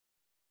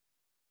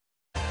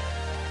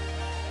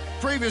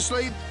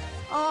Previously,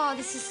 Oh,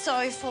 this is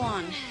so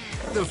fun.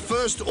 the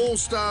first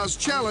All-Stars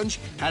Challenge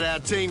had our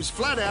teams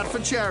flat out for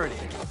charity.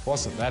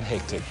 Wasn't that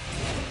hectic?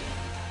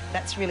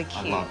 That's really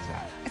cute. I love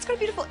that. It's got a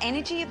beautiful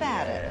energy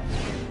about it.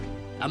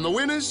 And the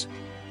winners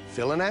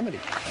Phil and Amity.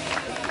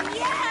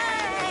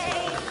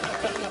 Yay!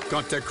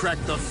 got to crack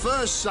the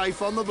first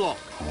safe on the block.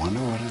 I wonder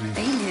what it is.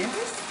 Are you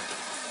nervous?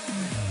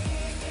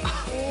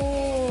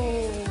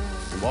 Oh.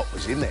 What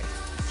was in there?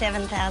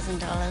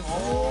 $7,000.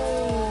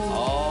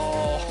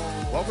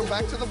 Welcome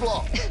back to the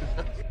block.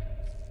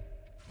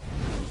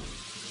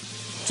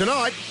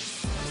 Tonight,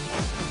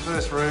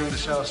 First room to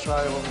show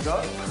Australia what we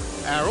got.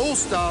 our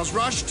All-Stars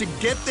rush to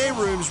get their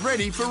rooms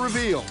ready for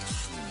reveal.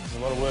 There's a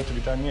lot of work to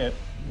be done yet.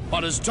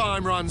 But as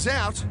time runs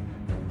out,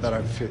 They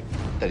don't fit.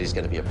 That is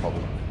going to be a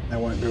problem. They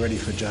won't be ready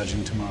for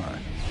judging tomorrow.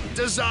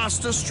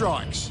 disaster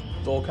strikes.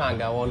 Door can't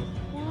go on.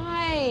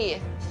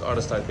 Why? I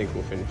just don't think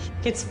we'll finish.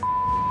 It's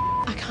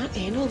I can't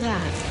handle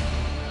that.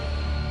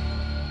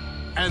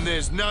 And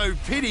there's no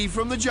pity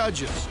from the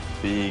judges.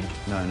 Big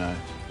no-no.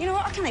 You know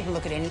what? I can't even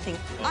look at anything.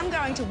 I'm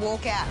going to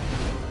walk out.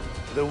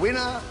 The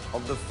winner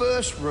of the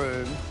first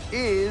room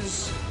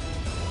is...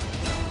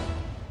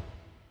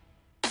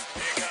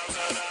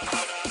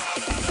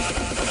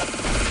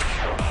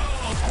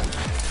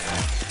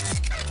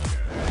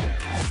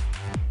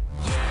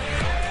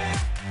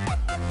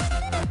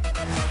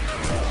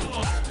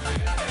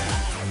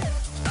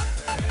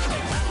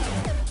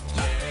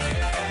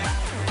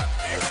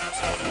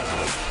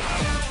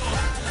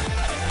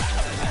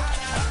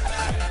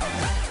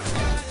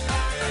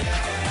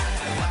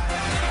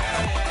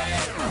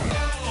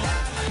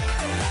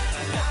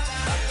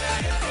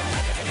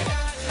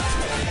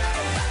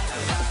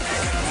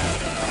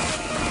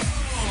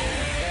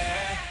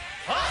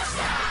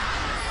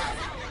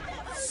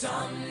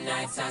 Some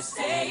nights I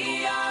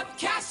stay up,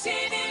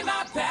 cashing in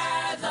my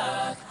bad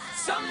luck.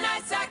 Some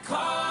nights I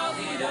call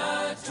it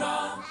a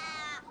draw.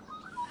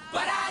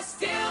 But I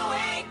still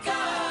wake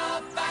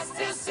up, I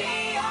still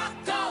see your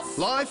ghost.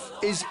 Life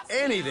is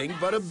anything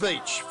but a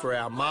beach for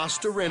our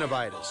master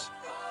renovators.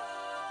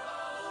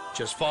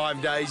 Just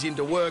 5 days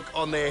into work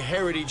on their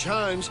heritage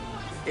homes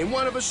in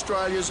one of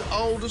Australia's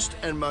oldest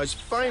and most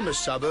famous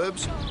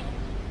suburbs,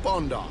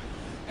 Bondi.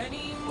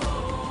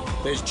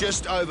 There's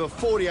just over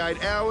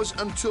 48 hours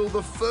until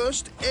the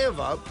first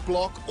ever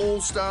Block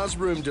All-Stars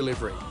room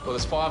delivery. Well,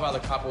 there's 5 other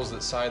couples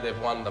that say they've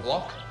won the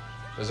block.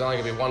 There's only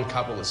going to be one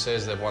couple that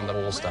says they've won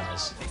the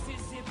All-Stars.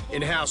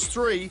 In House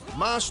 3,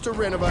 master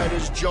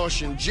renovators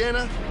Josh and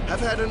Jenna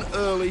have had an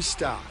early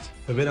start.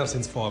 We've been up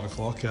since 5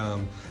 o'clock.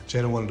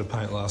 Jenna wanted to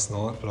paint last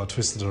night, but I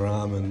twisted her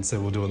arm and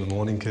said we'll do it in the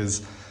morning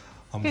because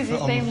Because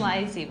we've been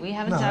lazy. We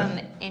haven't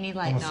done any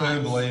late nights. I'm a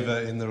firm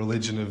believer in the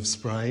religion of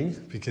spraying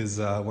because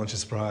once you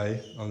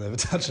spray, I'll never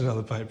touch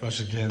another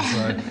paintbrush again.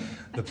 So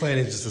the plan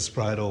is just to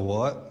spray it all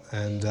white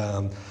and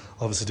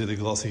obviously do the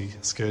glossy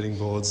skirting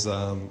boards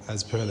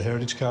as per the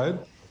Heritage Code.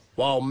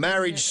 While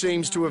marriage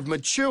seems to have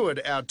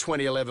matured our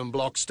 2011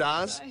 Block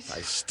Stars,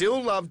 they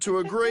still love to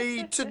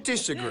agree to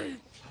disagree.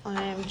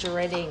 I am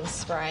dreading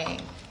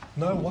spraying.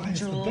 No way, it's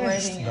the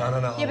best.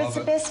 No. Yeah, but it's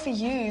the best for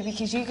you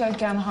because you go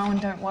gun home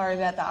and don't worry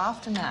about the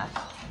aftermath.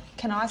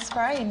 Can I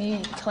spray and you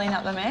clean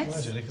up the mess?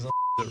 No, Jenny, because I'm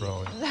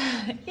rolling.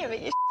 Yeah,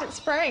 but you're at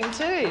spraying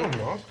too. I'm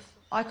not.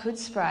 I could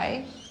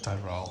spray,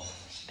 Don't roll.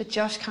 but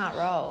Josh can't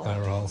roll. Don't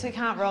roll. So he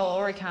can't roll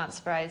or he can't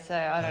spray, so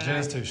I don't know.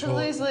 Jenny's too It's short. a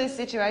lose-lose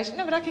situation.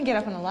 No, but I can get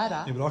up on the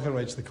ladder. Yeah, but I can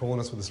reach the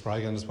corners with the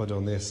spray gun just by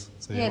doing this.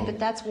 So Yeah, but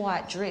that's why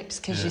it drips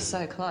because Yeah. you're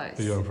so close.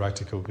 But you're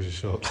impractical because you're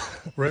short.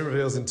 Room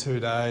reveals in 2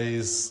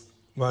 days.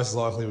 Most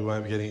likely we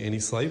won't be getting any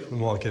sleep. We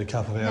might get a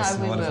couple of hours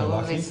No, we tonight if we're will.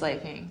 We'll lucky. be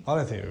sleeping. I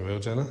don't think we will,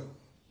 Jenna.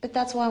 But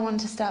that's why I wanted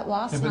to start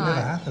last Yeah, but it night.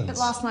 never happens. But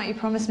last night you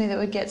promised me that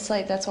we'd get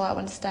sleep. That's why I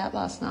wanted to start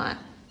last night.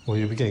 Well,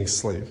 you'll be getting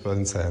sleep, but I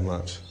didn't say how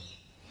much.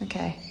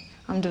 Okay,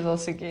 I'm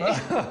divorcing you.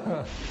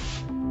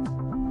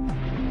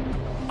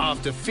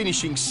 After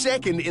finishing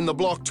second in the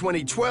Block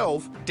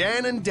 2012,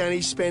 Dan and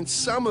Danny spent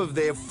some of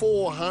their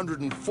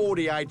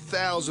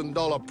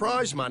 $448,000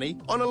 prize money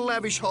on a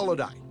lavish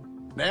holiday.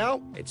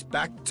 Now, it's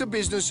back to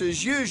business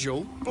as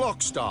usual,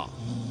 Block style.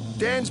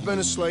 Dan's been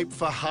asleep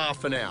for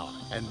half an hour,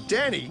 and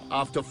Danny,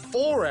 after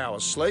 4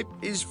 hours sleep,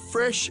 is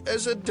fresh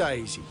as a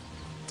daisy.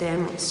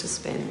 Dan wants to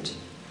spend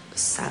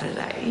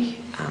Saturday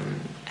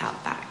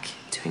out back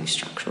doing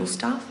structural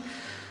stuff,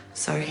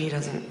 so he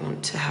doesn't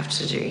want to have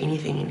to do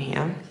anything in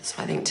here.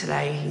 So I think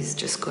today he's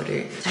just got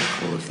to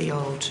take all of the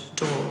old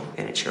door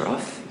furniture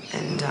off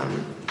and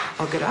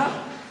hog it up,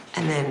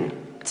 and then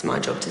it's my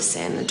job to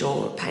sand the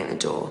door, paint the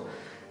door,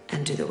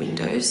 and do the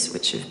windows,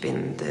 which have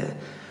been the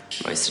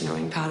most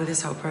annoying part of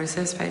this whole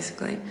process,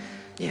 basically.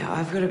 Yeah,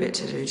 I've got a bit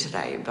to do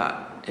today,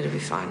 but it'll be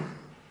fine,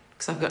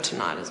 because I've got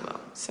tonight as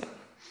well, so.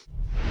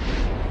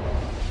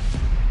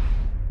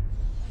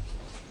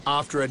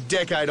 After a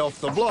decade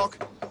off the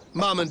block,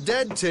 Mum and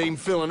Dad team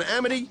Phil and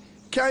Amity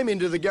came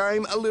into the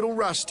game a little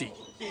rusty.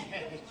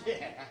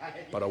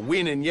 But a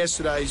win in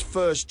yesterday's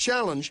first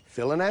challenge,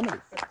 Phil and Amity.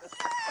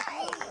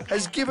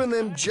 has given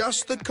them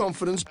just the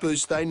confidence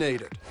boost they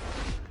needed.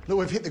 Look,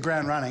 we've hit the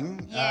ground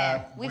running.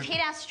 Yeah, we've hit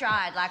our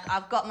stride. Like,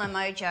 I've got my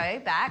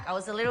mojo back. I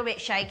was a little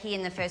bit shaky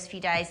in the first few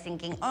days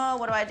thinking, oh,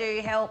 what do I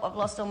do? Help, I've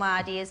lost all my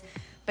ideas.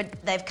 But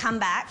they've come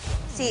back.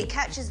 See, it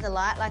catches the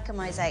light like a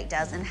mosaic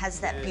does and has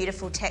that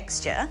beautiful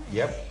texture.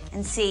 Yep.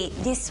 And see,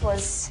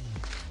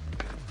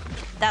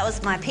 that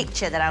was my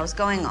picture that I was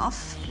going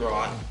off.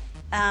 Right.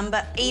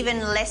 But even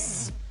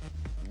less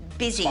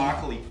busy.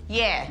 Sparkly.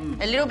 Yeah,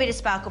 a little bit of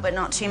sparkle, but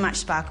not too much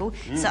sparkle.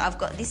 So I've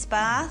got this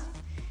bath.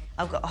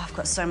 I've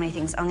got so many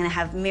things. I'm going to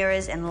have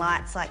mirrors and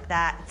lights like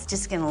that. It's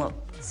just going to look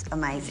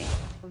amazing.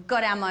 We've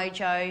got our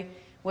mojo.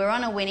 We're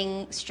on a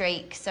winning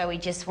streak, so we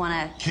just want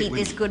to keep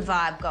this good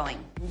vibe going.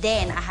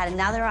 Then I had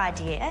another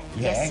idea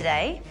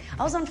yesterday.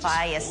 I was on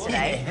fire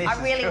yesterday.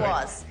 I really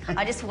was.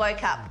 I just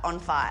woke up on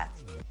fire.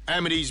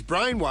 Amity's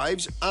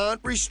brainwaves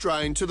aren't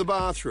restrained to the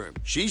bathroom.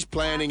 She's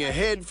planning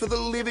ahead for the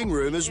living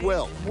room as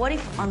well. What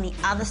if on the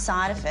other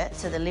side of it,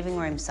 so the living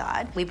room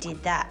side, we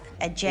did that?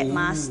 A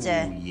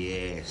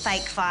Jetmaster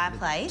fake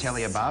fireplace.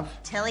 Telly above.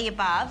 Telly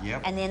above.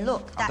 Yep. And then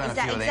look, that is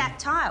that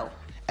exact tile.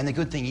 And the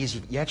good thing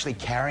is you're actually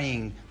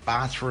carrying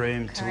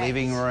bathroom to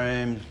living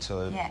room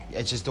to...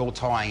 It's just all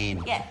tying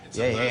in. Yeah. It's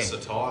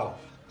versatile.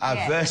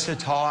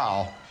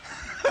 Versatile.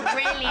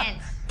 Brilliant.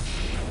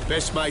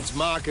 Best mates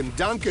Mark and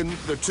Duncan,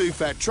 the two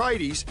fat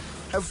tradies,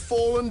 have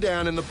fallen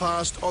down in the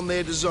past on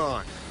their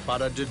design,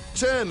 but are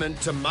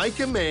determined to make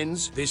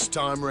amends this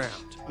time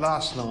round.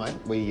 Last night,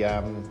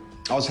 I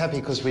was happy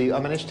because I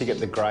managed to get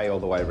the grey all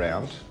the way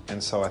round,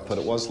 and so I thought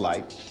it was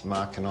late.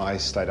 Mark and I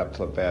stayed up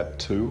till about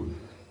 2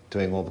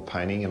 doing all the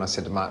painting, and I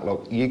said to Mark,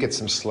 look, you get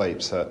some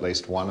sleep so at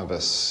least one of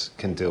us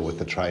can deal with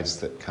the trades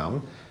that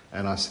come.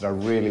 And I said, I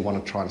really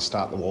want to try and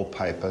start the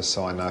wallpaper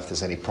so I know if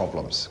there's any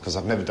problems, because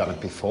I've never done it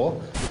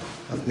before.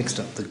 I've mixed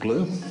up the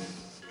glue.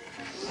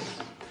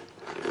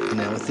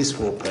 Now with this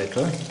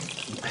wallpaper,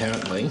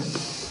 apparently,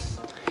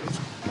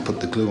 you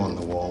put the glue on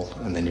the wall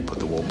and then you put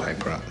the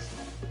wallpaper up.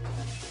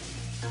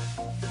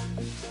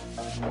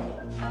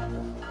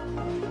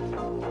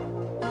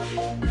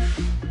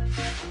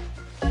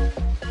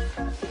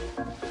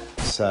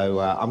 So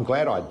I'm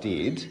glad I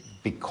did,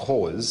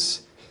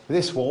 because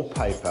this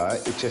wallpaper,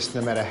 it just,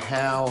 no matter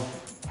how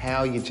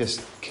you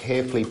just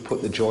carefully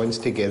put the joins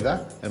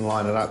together and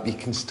line it up, you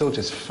can still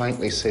just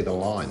faintly see the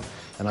line.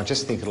 And I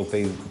just think it'll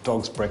be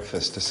dog's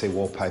breakfast to see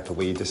wallpaper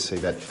where you just see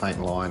that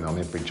faint line on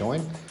every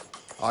joint.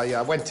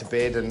 I went to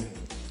bed and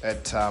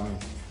at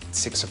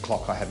 6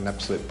 o'clock I had an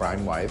absolute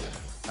brainwave.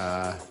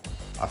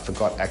 I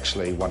forgot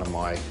actually one of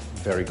my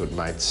very good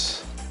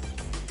mates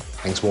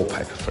hangs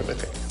wallpaper for a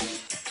living.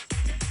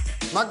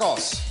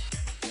 Margos,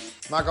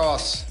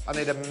 I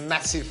need a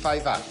massive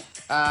favour.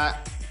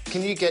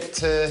 Can you get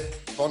to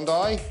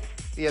Bondi?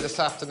 Yeah, this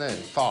afternoon,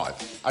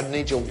 5. I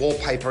need your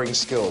wallpapering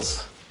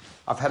skills.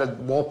 I've had a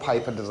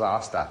wallpaper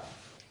disaster.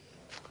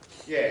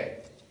 Yeah.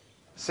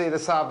 See you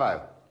this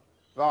Arvo.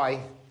 Bye.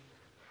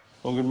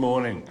 Well, good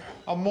morning.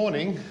 Oh,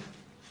 morning.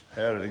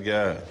 How did it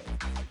go?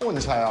 I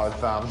wouldn't say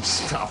I've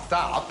stuffed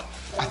up.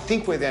 I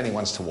think we're the only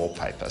ones to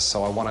wallpaper,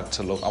 so I want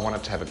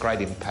it to have a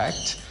great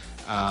impact.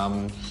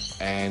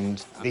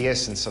 And the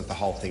essence of the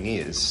whole thing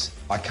is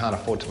I can't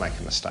afford to make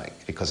a mistake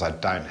because I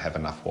don't have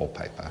enough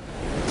wallpaper.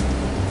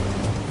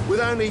 With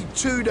only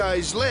 2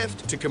 days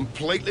left to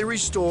completely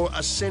restore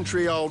a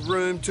century-old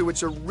room to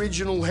its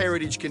original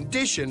heritage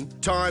condition,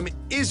 time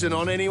isn't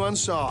on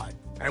anyone's side.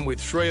 And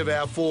with 3 of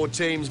our 4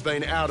 teams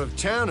being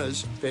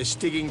out-of-towners, they're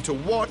sticking to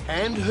what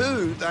and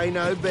who they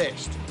know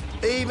best,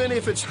 even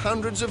if it's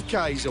hundreds of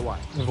k's away.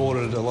 We've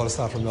ordered a lot of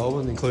stuff from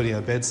Melbourne, including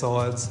our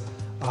bedsides,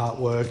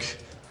 artwork.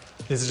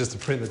 This is just a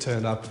print that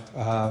turned up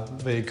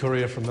via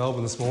courier from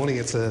Melbourne this morning.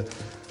 It's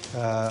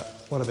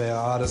one of our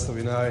artists that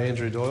we know,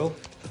 Andrew Doyle.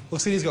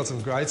 Look, Sydney's got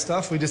some great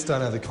stuff. We just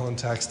don't have the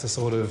contacts to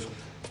sort of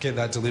get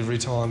that delivery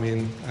time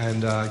in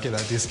and get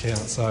that discount.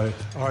 So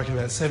I reckon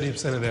about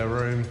 70% of our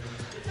room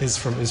is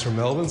from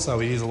Melbourne, so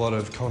we use a lot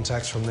of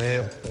contacts from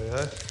there. There you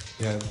go.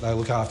 Yeah, they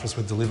look after us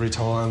with delivery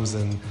times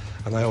and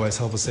they always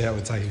help us out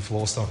with taking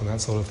floor stock and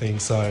that sort of thing.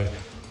 So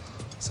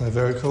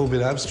very cool,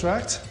 bit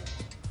abstract.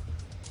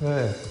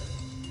 Yeah,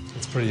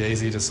 it's pretty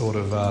easy to sort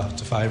of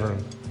to favour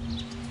them.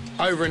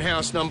 Over in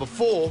house number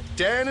 4,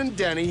 Dan and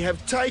Danny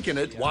have taken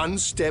it one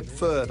step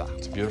further.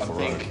 It's a beautiful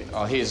room.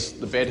 Oh, here's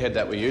the bed head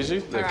that we use,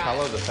 the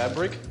colour, the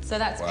fabric. So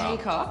that's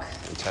peacock.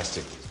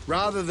 Fantastic.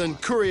 Rather than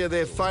courier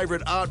their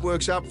favourite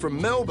artworks up from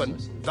Melbourne,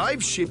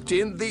 they've shipped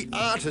in the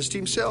artist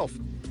himself.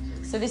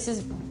 So this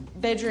is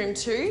bedroom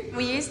 2.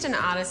 We used an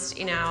artist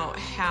in our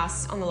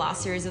house on the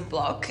last series of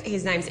Block.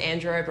 His name's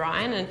Andrew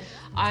O'Brien, and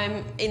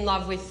I'm in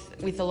love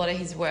with a lot of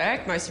his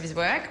work, most of his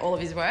work, all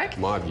of his work.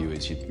 My view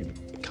is you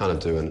kind of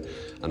do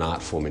an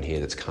art form in here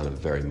that's kind of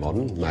very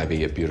modern,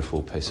 maybe a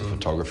beautiful piece of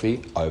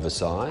photography,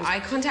 oversized. I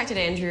contacted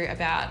Andrew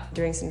about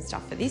doing some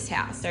stuff for this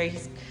house, so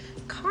he's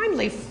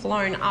kindly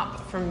flown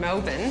up from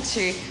Melbourne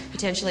to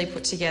potentially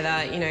put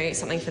together, you know,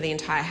 something for the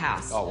entire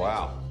house. Oh,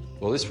 wow.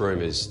 Well, this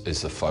room is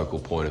the focal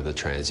point of the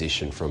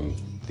transition from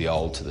the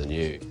old to the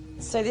new.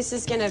 So this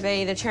is going to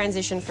be the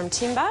transition from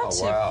timber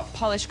to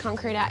polished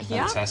concrete out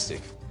here.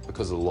 Fantastic.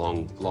 because of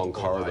the long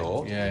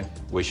corridor,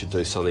 we should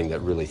do something that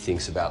really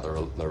thinks about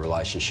the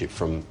relationship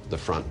from the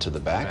front to the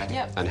back,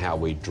 and how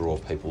we draw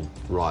people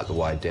right the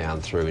way down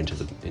through into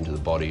the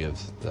body of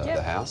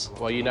the house.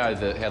 Well, you know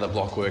how the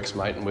block works,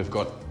 mate, and we've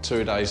got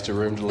 2 days to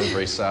room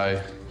delivery,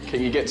 so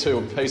can you get 2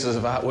 pieces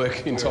of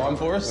artwork in time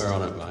for us? We're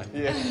on it, mate.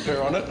 Yeah,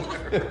 we're on it.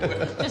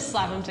 Just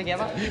slap them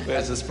together.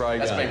 Where's the spray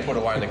gun? That's been put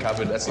away in the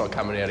cupboard. That's not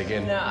coming out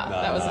again. No,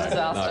 that was a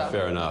disaster. No,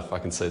 fair enough. I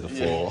can see the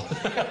floor.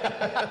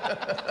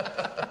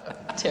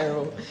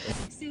 Terrible.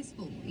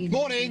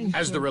 Morning.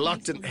 As the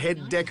reluctant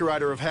head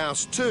decorator of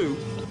House 2,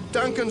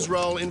 Duncan's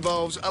role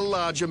involves a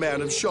large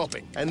amount of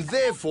shopping and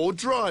therefore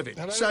driving.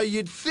 So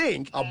you'd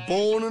think a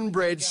born and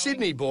bred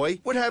Sydney boy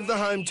would have the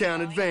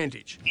hometown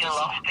advantage. You're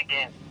lost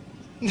again.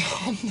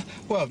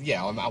 Well,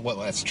 yeah, well,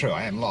 that's true.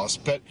 I am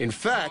lost, but... In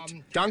fact,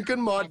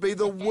 Duncan might be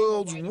the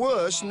world's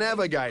worst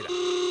navigator.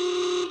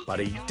 But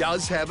he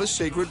does have a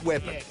secret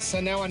weapon. Yeah, so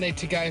now I need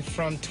to go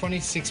from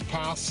 26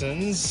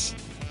 Parsons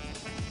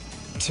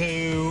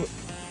to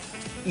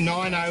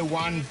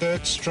 901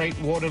 Burke Street,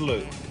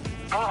 Waterloo.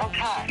 Oh,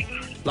 okay.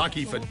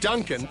 Lucky for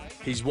Duncan,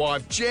 his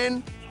wife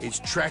Jen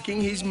is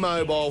tracking his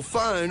mobile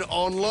phone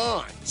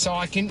online. So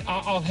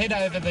I'll head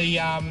over the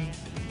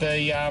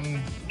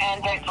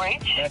Anzac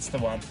Bridge? That's the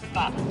one.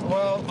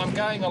 Well, I'm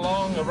going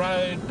along a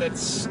road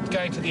that's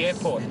going to the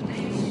airport.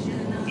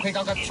 I think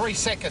I've got 3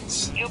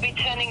 seconds. You'll be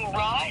turning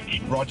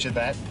right? Roger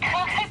that.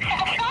 I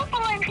can't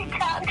believe you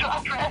can't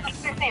drive around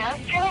Sydney. I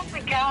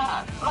seriously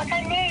can't. Like,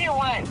 I knew you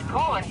weren't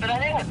good, but I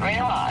didn't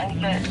realise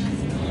that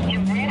you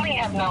really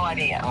have no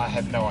idea. I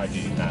have no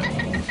idea, no.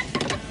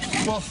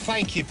 Well,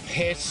 thank you,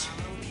 pet.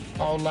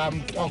 I'll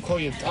call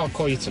you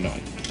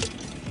tonight.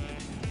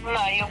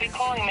 No, you'll be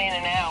calling me in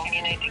an hour when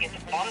you need to get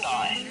to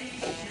Bondi.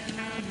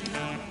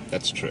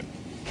 That's true.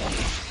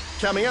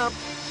 Coming up,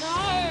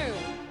 No!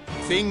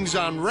 things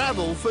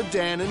unravel for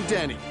Dan and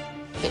Danny.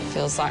 It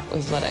feels like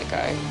we've let it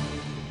go.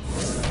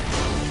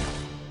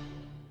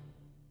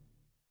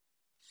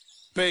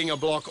 Being a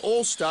block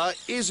all-star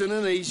isn't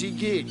an easy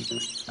gig.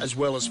 As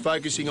well as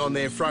focusing on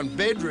their front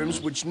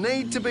bedrooms, which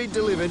need to be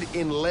delivered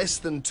in less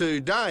than 2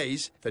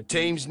 days, the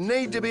teams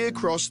need to be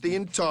across the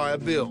entire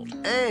build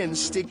and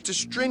stick to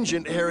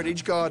stringent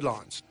heritage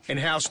guidelines. In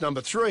house number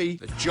 3,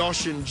 the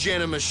Josh and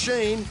Jenna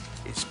machine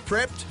is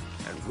prepped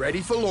and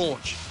ready for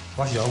launch.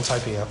 Lucky I'm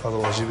taping up,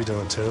 otherwise you'd be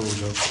doing a terrible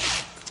job.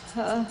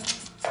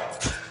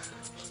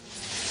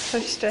 So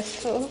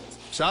stressful.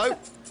 So,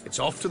 it's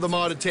off to the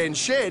Mitre 10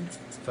 shed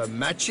for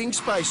matching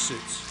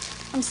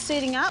spacesuits. I'm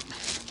suiting up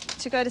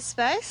to go to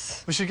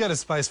space. We should go to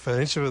space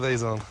furniture with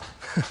these on.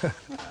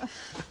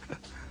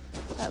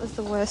 That was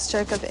the worst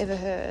joke I've ever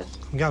heard.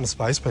 I'm going to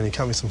space, Benny.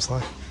 Cut me some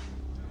slack.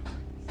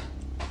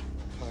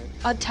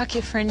 I'd tuck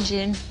your fringe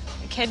in.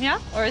 Can you?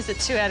 Or is it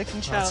too out of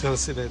control? No, it's got to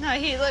sit there. No,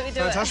 here, let me do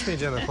it. Don't touch me,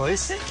 Jenna,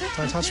 please.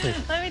 Don't touch me.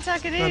 Let me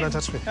tuck it in. No, don't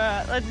touch me. All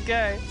right, let's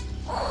go.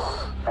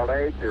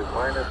 LH is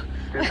minus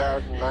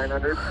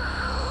 2,900.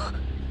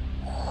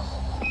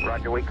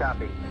 Roger, we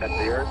copy. That's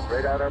the Earth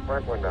right out our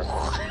front window.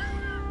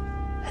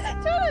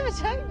 Don't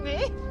overtake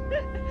me.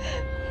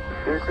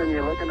 Houston,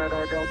 you looking at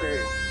our Delta 8?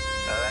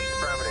 That's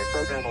affirmative.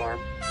 Program alarm.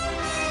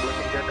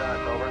 Looking good to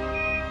us, over.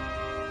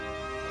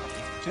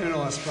 Jen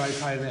and I spray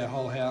painted our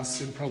whole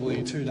house in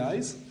probably 2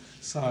 days.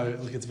 So,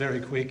 look, it's very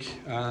quick.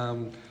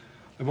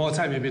 It might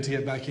take me a bit to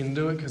get back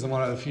into it because I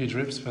might have a few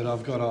drips, but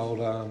I've got old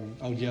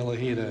Yeller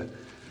here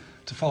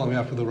to follow me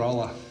up with a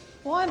roller.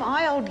 Why am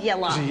I old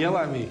Yeller? Because you yell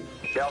at me.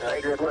 Delta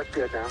 8 looks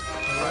good now.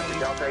 Roger,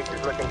 Delta 8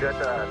 is looking good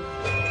to us.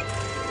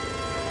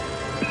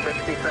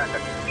 60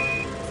 seconds.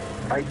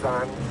 Lights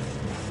on.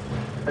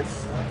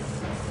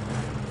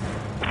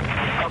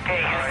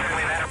 Okay, Houston,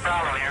 we've had a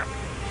problem here.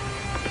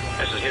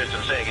 This is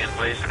Houston. Say again,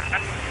 please.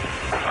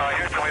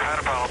 Houston, we've had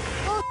a problem.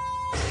 Oh,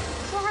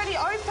 it's already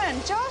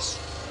open. Josh?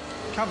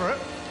 Cover it.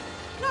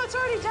 No, it's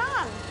already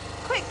done.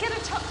 Quick, get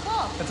a top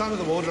cloth. It's under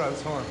the wardrobe,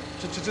 it's fine.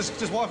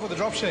 Just wipe with the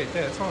drop sheet.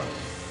 Yeah, it's fine.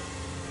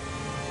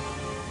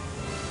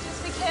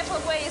 Just be careful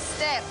of where you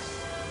step.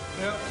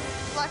 Yep.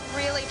 Like,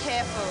 really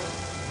careful.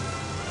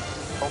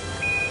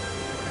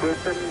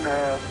 Houston,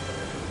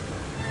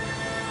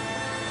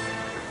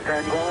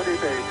 Tranquility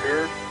Base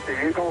here. The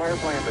Eagle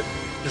has landed.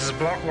 This is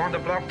Block 1 to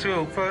Block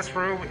 2. First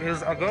room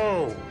is a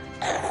go.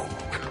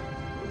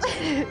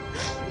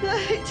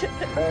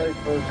 Very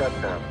smooth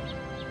touchdown.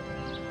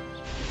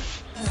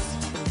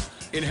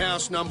 In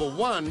house number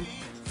 1,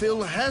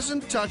 Phil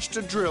hasn't touched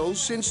a drill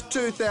since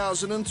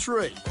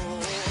 2003.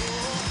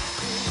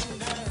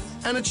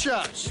 And it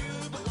shows.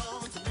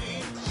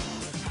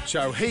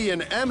 So he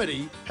and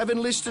Amity have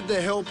enlisted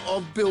the help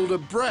of builder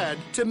Brad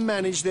to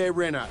manage their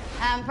reno.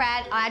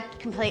 Brad, I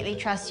completely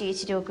trust you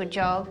to do a good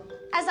job,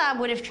 as I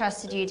would have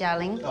trusted you,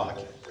 darling. Oh,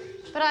 okay.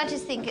 But I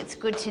just think it's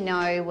good to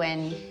know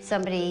when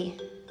somebody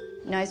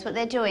knows what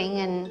they're doing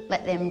and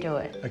let them do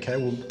it. Okay,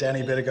 well,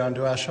 Danny better go and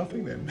do our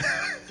shopping then.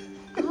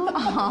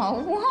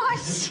 Oh,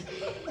 what?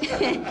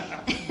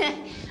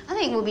 I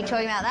think we'll be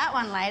talking about that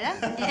one later.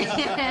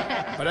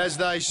 But as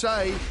they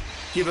say,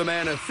 give a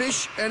man a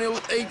fish and he'll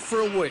eat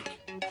for a week.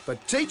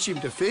 But teach him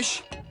to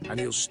fish and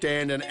he'll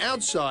stand an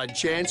outside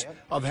chance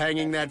of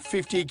hanging that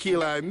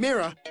 50-kilo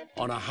mirror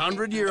on a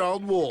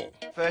 100-year-old wall.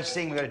 First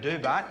thing we've got to do,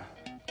 Bart,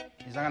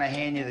 is I'm going to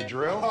hand you the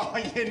drill. Oh,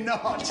 you're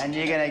not. And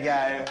you're going to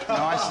go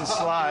nice and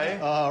slow.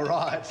 Oh,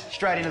 right.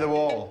 Straight into the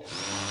wall.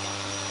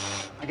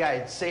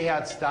 Okay, see how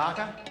it's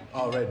darker?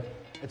 Oh, red.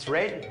 It's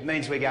red, it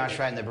means we're going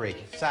straight in the brick.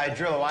 So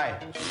drill away.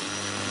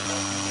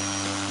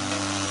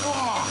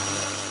 Oh.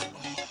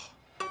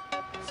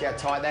 See how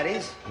tight that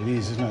is? It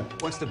is, isn't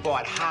it? Wants to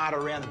bite hard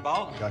around the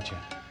bolt. Gotcha.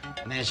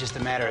 And then it's just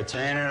a matter of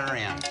turning it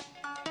around.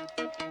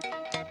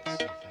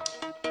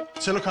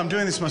 So look, I'm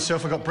doing this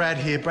myself. I've got Brad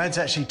here. Brad's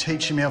actually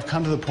teaching me. I've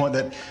come to the point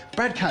that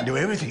Brad can't do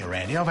everything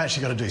around here. I've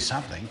actually got to do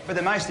something. But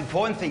the most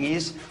important thing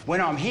is,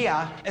 when I'm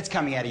here, it's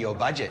coming out of your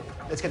budget.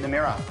 Let's get the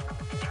mirror.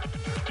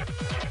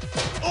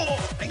 Oh,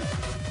 hang on.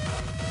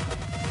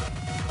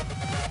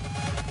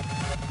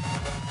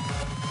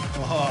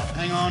 Oh,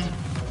 hang on.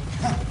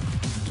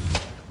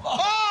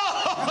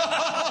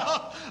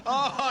 Oh!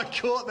 Oh, I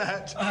caught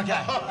that. Okay, okay.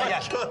 I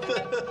caught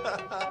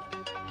that.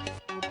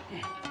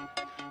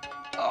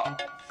 Oh.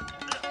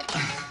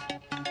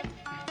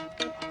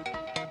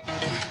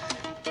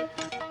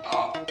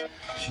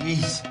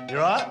 Jeez. You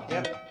all right?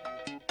 Yep.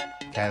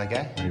 Okay, let go.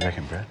 What do you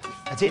reckon, Brad?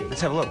 That's it.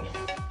 Let's have a look.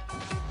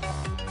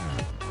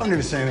 I've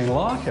never seen anything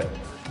like it.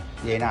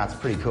 Yeah, no, it's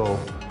pretty cool.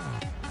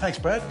 Thanks,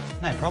 Brad.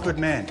 No problem.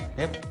 Good man.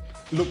 Yep.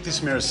 Look,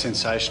 this mirror is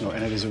sensational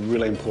and it is a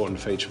really important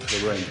feature for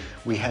the room.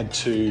 We had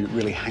to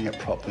really hang it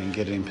properly and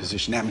get it in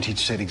position.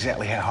 Amethyst said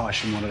exactly how high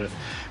she wanted it,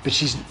 but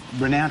she's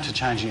renowned to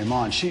changing her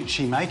mind.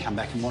 She may come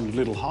back and want it a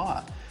little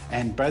higher.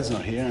 And Brad's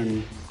not here,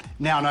 and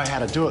now I know how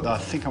to do it, though I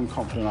think I'm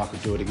confident I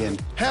could do it again.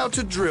 How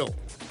to drill,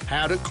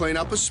 how to clean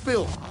up a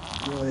spill.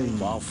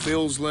 While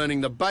Phil's learning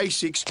the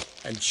basics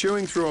and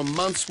chewing through a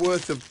month's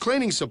worth of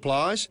cleaning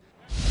supplies,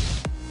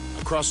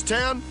 across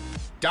town,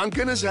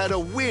 Duncan has had a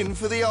win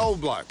for the old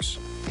blokes.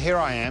 Here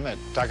I am at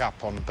Dug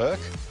Up on Burke,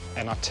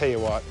 and I tell you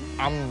what,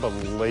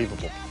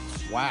 unbelievable.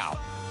 Wow.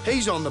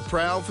 He's on the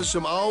prowl for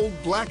some old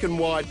black and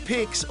white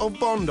pics of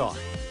Bondi.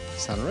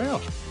 It's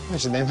unreal.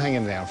 Imagine them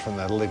hanging down from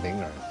the living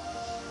room.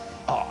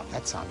 Oh,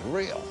 that's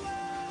unreal.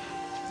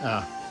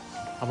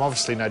 I'm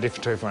obviously no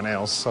different to everyone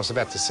else, so I was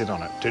about to sit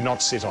on it. Do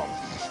not sit on.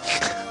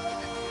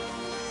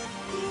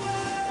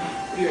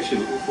 What are you actually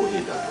looking for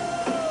here, Duncan?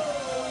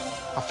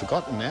 I've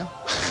forgotten now.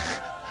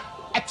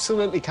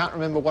 Absolutely can't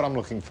remember what I'm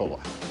looking for.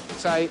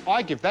 So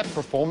I give that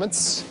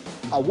performance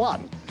a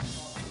 1.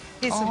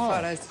 Here's some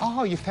photos.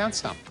 Oh, you found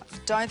some?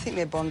 Don't think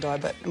they're Bondi,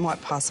 but it might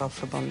pass off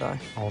for Bondi.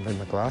 Oh, then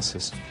my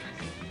glasses.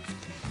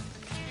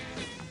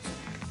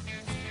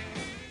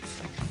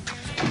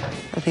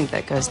 I think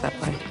that goes that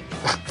way.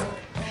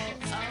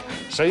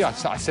 See, I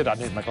said I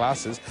need my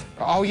glasses.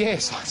 Oh,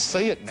 yes, I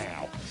see it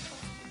now.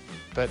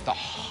 But the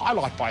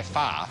highlight by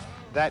far,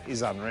 that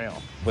is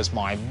unreal, was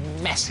my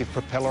massive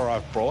propeller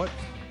I've brought.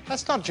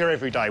 That's not your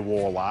everyday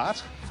wall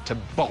art to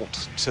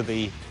bolt to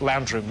the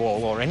lounge room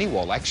wall, or any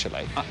wall,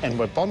 actually. And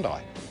we're Bondi.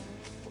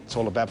 It's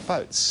all about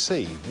boats,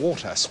 sea,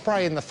 water,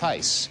 spray in the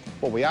face.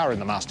 Well, we are in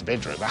the master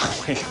bedroom,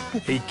 aren't we?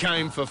 He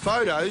came for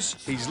photos.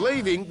 He's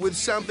leaving with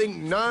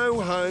something no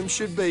home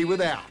should be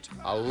without.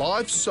 A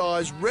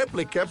life-size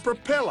replica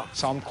propeller.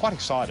 So I'm quite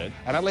excited,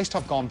 and at least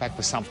I've gone back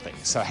with something,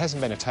 so it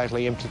hasn't been a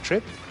totally empty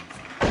trip.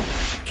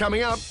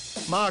 Coming up,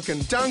 Mark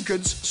and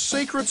Duncan's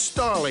secret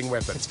styling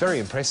weapon. It's very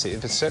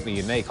impressive. It's certainly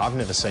unique. I've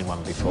never seen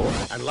one before.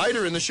 And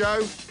later in the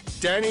show,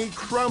 Danny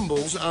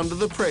crumbles under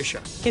the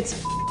pressure.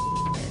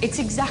 It's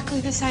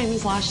exactly the same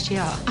as last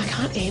year. I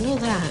can't handle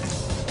that.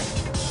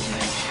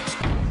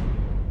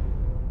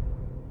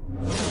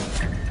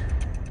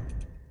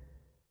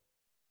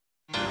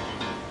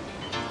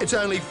 It's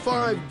only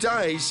 5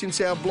 days since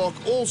our block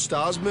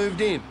All-Stars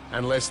moved in,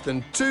 and less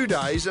than 2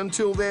 days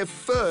until their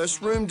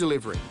first room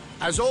delivery.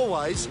 As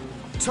always,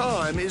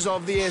 time is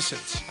of the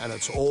essence, and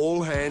it's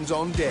all hands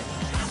on deck.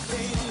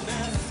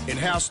 In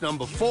house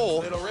number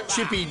 4,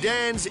 Chippy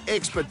Dan's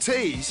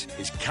expertise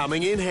is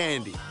coming in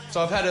handy.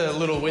 So I've had a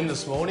little win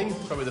this morning,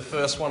 probably the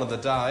first one of the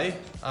day.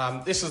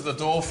 This is the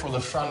door for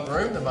the front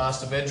room, the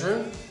master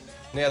bedroom.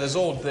 Now there's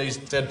all these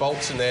dead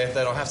bolts in there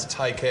that I have to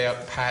take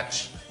out,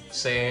 patch,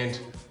 sand,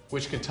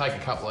 which can take a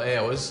couple of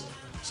hours.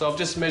 So I've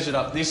just measured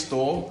up this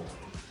door,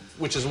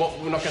 which is what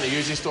we're not going to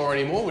use this door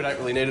anymore. We don't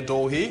really need a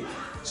door here.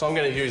 So I'm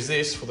going to use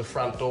this for the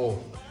front door.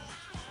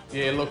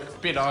 Yeah, look, a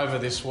bit over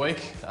this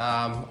week.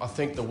 I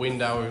think the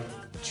window,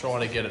 trying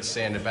to get it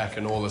sanded back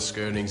and all the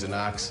skirtings and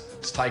arcs,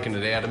 it's taken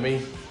it out of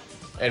me.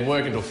 And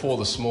working till 4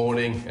 this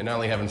morning and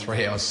only having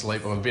 3 hours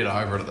sleep, I'm a bit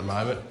over it at the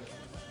moment.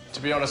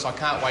 To be honest, I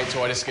can't wait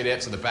till I just get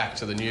out to the back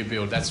to the new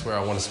build. That's where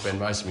I want to spend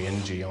most of my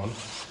energy on.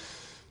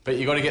 But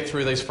you've got to get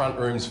through these front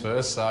rooms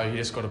first, so you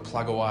just got to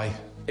plug away.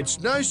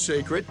 It's no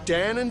secret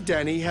Dan and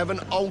Danny have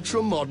an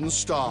ultra-modern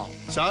style.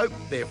 So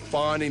they're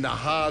finding the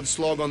hard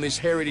slog on this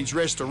heritage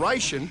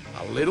restoration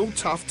a little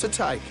tough to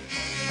take.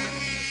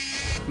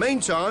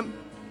 Meantime,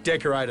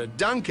 decorator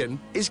Duncan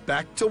is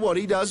back to what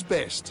he does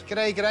best.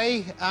 G'day,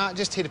 g'day.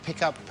 Just here to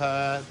pick up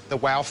the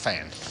WOW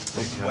fan.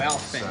 Wow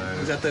fan.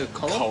 Is that the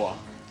collar?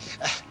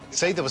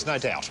 See, there was no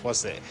doubt,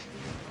 was there?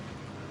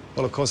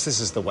 Well, of course, this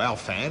is the WOW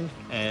fan,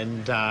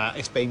 and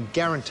it's been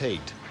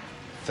guaranteed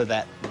for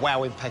that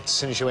wow impact as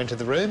soon as you enter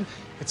the room.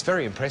 It's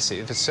very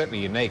impressive. It's certainly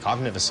unique.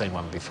 I've never seen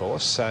one before,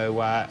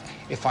 so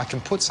if I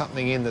can put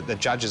something in that the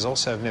judges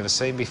also have never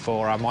seen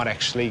before, I might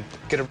actually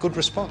get a good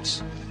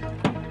response.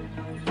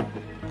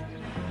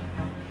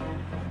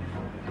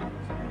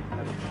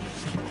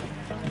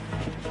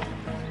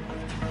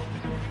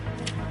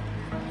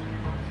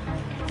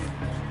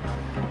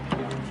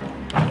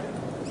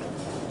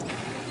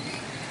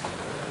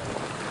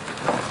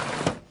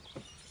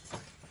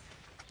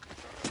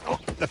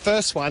 The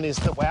first one is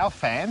the WOW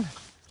fan.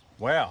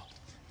 Wow.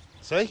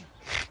 See?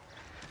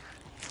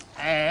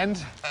 And...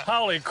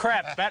 Holy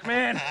crap,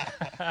 Batman!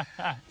 Do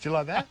you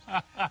like that?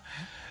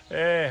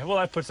 Yeah, well,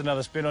 that puts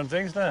another spin on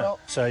things, doesn't it? Well,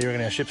 so you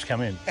reckon our ships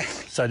come in.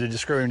 So did you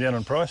screw him down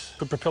on price?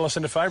 Could propel us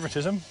into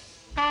favouritism.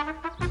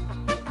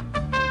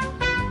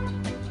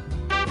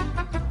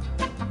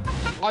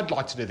 I'd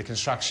like to do the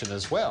construction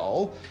as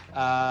well.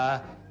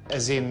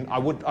 As in,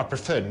 I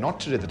prefer not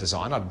to do the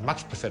design. I'd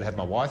much prefer to have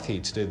my wife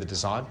here to do the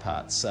design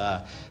parts.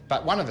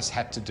 But one of us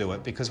had to do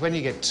it because when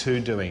you get two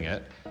doing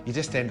it, you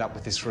just end up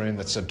with this room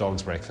that's a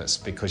dog's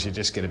breakfast because you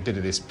just get a bit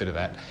of this, bit of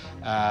that.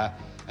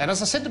 And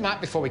as I said to Mark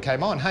before we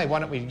came on, hey, why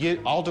don't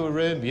I'll do a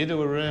room, you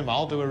do a room,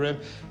 I'll do a room.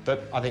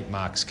 But I think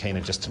Mark's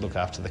keener just to look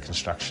after the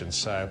construction,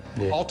 so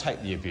yeah. I'll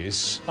take the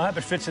abuse. I hope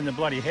it fits in the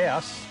bloody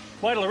house.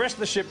 Wait till the rest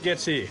of the ship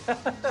gets here.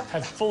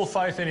 Have full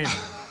faith in him.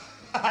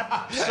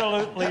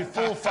 Absolutely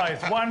full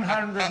faith,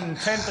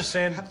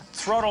 110%,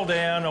 throttle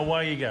down,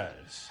 away he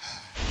goes.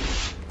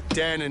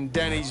 Dan and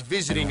Danny's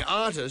visiting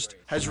artist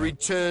has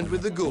returned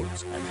with the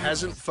goods and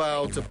hasn't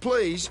failed to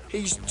please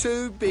his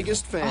two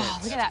biggest fans.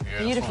 Oh, look at that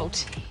beautiful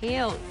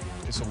teal.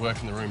 This will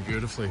work in the room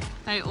beautifully.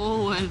 They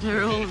all were.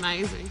 They're all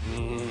amazing.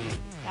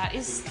 That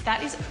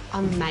is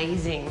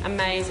amazing.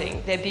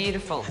 Amazing. They're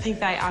beautiful. I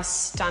think they are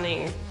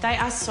stunning. They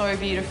are so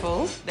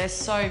beautiful. They're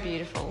so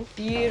beautiful.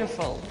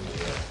 Beautiful.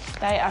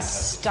 They are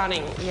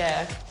stunning.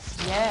 Yeah.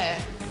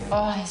 Yeah.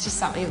 Oh, there's just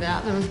something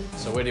about them.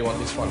 So where do you want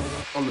this one?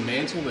 On the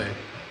mantle there.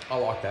 I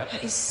like that.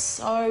 That is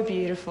so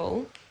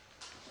beautiful.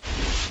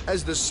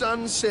 As the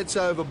sun sets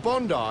over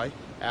Bondi,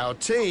 our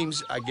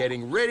teams are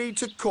getting ready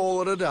to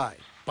call it a day.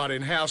 But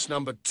in house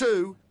number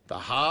 2, the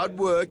hard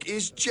work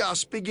is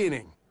just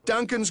beginning.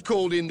 Duncan's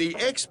called in the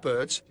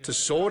experts to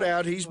sort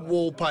out his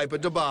wallpaper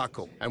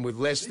debacle. And with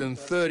less than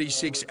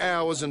 36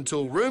 hours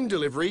until room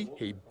delivery,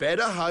 he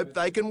better hope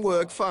they can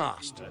work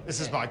fast.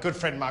 This is my good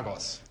friend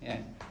Margos. Yeah.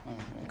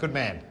 Good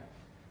man.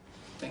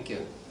 Thank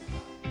you.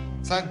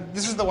 So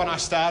this is the one I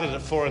started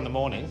at 4 in the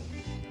morning,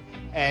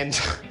 and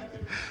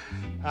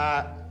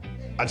I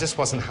just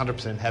wasn't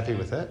 100% happy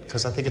with it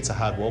because I think it's a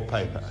hard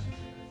wallpaper.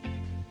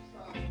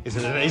 Is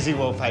it an easy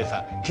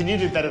wallpaper? Can you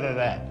do better than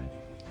that?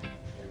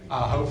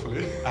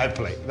 Hopefully.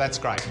 Hopefully. That's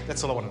great.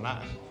 That's all I want to know.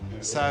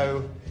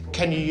 So,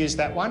 can you use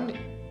that one?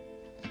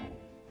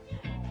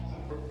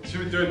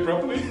 Should we do it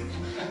properly?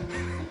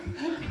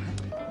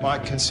 My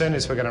concern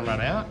is we're going to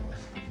run out.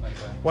 Okay.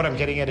 What I'm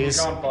getting at is...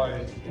 You can't buy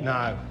it.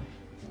 No.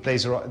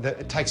 These are...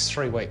 It takes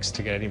 3 weeks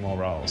to get any more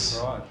rolls.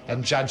 Right.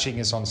 And judging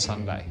is on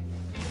Sunday.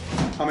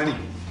 How many?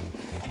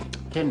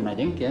 10, I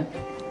think, yeah.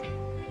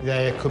 Yeah,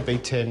 it could be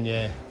 10,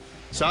 yeah.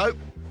 So,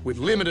 with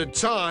limited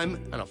time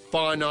and a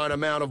finite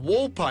amount of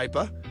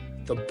wallpaper,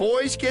 the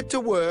boys get to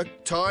work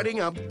tidying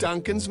up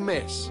Duncan's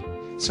mess.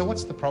 So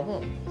what's the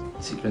problem?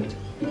 Secret.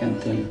 You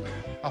can't tell.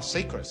 Oh,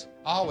 secret.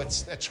 Oh,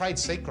 it's a trade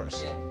secret.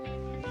 Yeah.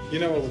 You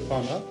know what we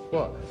found out?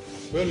 What?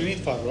 We only need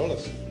 5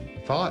 rollers.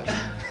 5?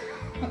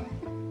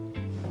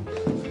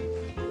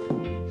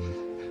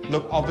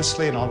 Look,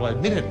 obviously, and I'll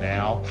admit it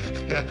now,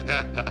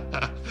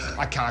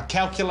 I can't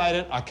calculate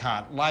it, I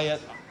can't lay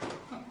it.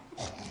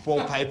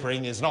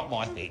 Wallpapering is not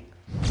my thing.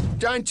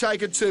 Don't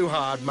take it too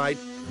hard, mate.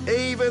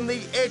 Even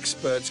the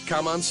experts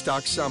come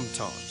unstuck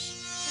sometimes.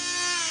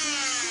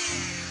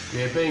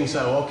 Yeah, being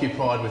so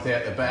occupied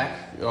without the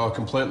back, I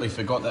completely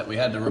forgot that we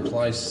had to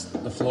replace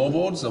the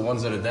floorboards, the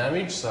ones that are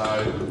damaged,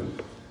 so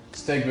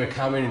Stegma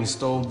come in and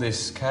installed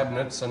this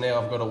cabinet, so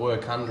now I've got to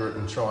work under it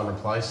and try and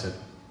replace it.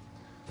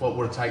 What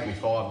would have taken me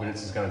 5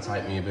 minutes is going to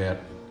take me about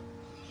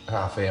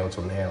half hour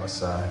to an hour,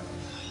 so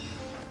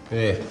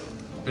yeah.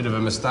 Bit of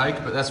a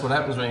mistake, but that's what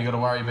happens when you've got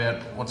to worry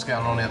about what's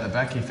going on out the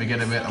back. You forget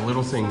about the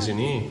little things in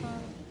here.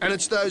 And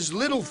it's those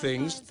little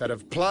things that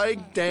have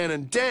plagued Dan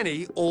and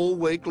Danny all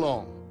week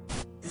long.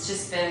 It's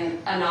just been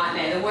a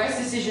nightmare. The worst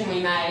decision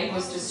we made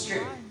was to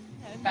strip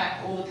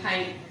back all the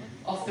paint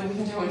off the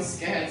window and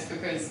skirts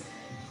because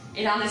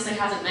it honestly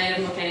hasn't made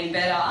them look any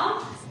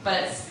better,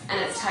 but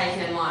it's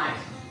taken like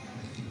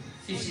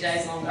 50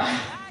 days longer.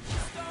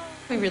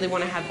 We really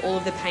want to have all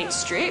of the paint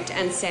stripped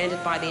and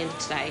sanded by the end of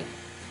today.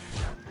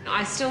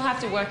 I still have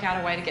to work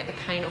out a way to get the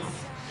paint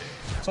off.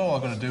 So all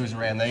I've got to do is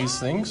around these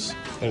things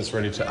and it's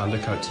ready to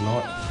undercoat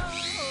tonight.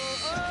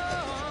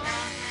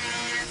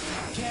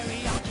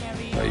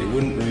 Oh, you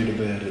wouldn't read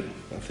about it.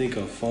 I think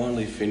I've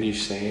finally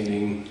finished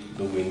sanding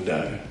the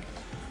window.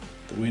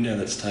 The window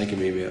that's taken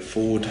me about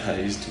 4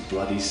 days to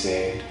bloody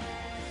sand.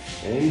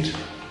 And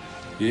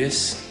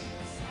Yes,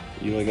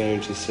 you are going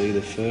to see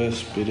the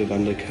first bit of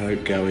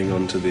undercoat going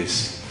onto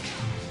this.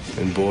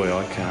 And boy,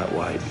 I can't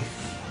wait.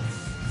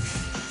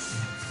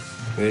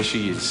 There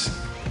she is.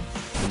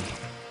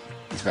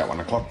 It's about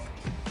 1 o'clock.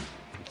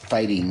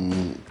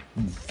 Fading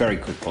very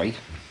quickly.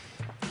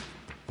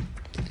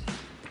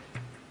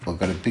 I've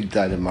got a big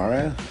day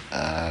tomorrow.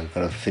 I've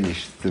got to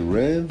finish the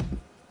room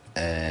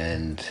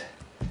and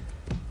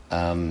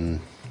I've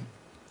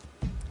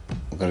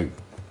got to...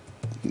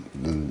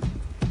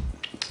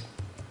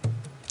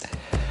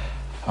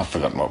 I've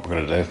forgotten what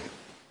we're going to do.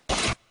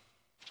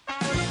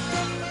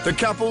 The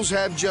couples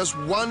have just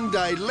 1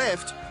 day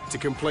left to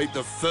complete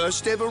the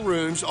first ever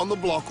rooms on the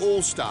Block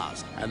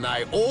All-Stars, and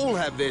they all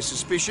have their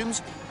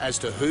suspicions as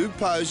to who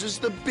poses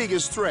the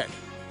biggest threat.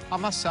 I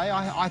must say,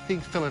 I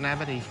think Phil and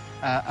Amity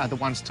are the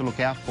ones to look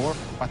out for.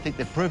 I think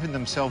they've proven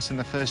themselves in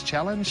the first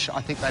challenge.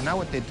 I think they know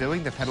what they're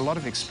doing. They've had a lot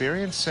of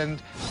experience,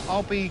 and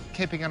I'll be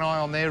keeping an eye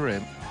on their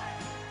room.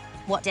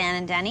 What Dan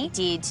and Danny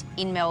did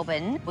in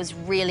Melbourne was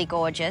really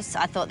gorgeous.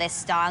 I thought their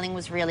styling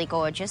was really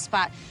gorgeous,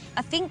 but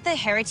I think the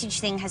heritage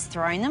thing has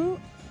thrown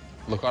them.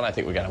 Look, I don't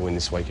think we're going to win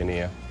this weekend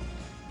here.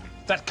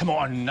 Come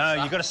on, no,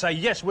 you've got to say,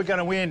 yes, we're going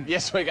to win.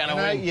 Yes, we're going to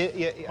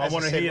win. I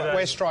want to hear that.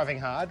 We're striving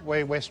hard.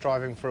 We're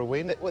striving for a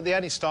win. The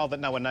only style that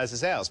no one knows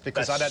is ours,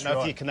 because I don't know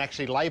if you can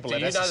actually label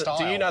it as a style.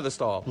 Do you know the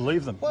style?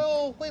 Leave them.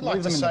 Well, we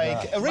like to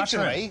say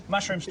originally...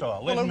 Mushroom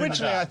style. Well,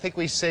 originally I think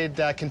we said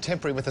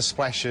contemporary with a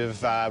splash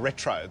of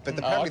retro, but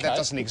apparently that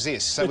doesn't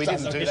exist, so we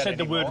didn't do that You said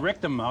anymore. the word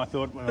rectum, I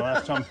thought,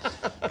 last time.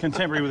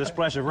 Contemporary with a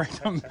splash of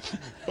rectum.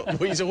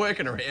 We're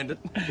working around it.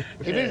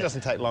 It really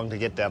doesn't take long to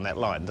get down that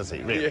line, does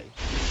it, really? Yeah.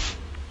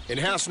 In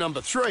house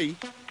number 3,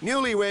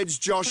 newlyweds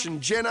Josh and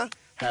Jenna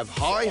have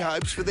high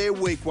hopes for their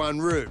week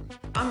 1 room.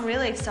 I'm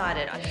really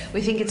excited.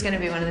 We think it's going to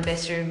be one of the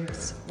best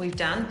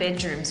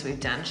bedrooms we've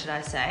done, should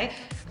I say.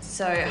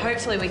 So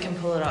hopefully we can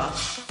pull it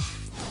off.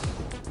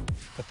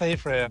 The theme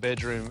for our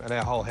bedroom and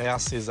our whole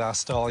house is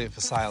styling it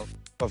for sale.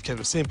 I've kept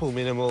it simple,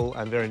 minimal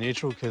and very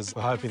neutral because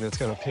we're hoping that it's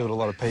going to appeal to a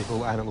lot of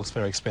people and it looks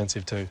very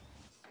expensive too.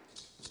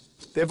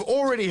 They've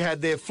already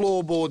had their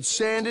floorboards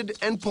sanded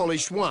and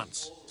polished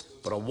once,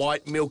 but a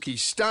white milky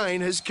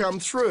stain has come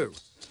through.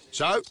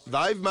 So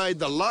they've made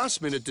the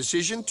last-minute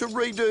decision to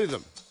redo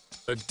them.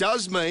 It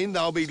does mean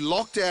they'll be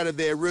locked out of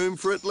their room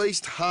for at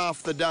least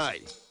half the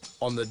day,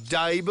 on the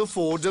day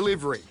before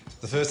delivery.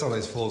 The first time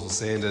these floors were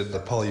sanded, the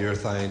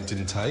polyurethane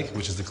didn't take,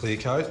 which is the clear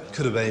coat.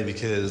 Could have been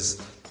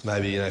because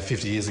maybe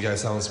 50 years ago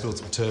someone spilled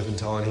some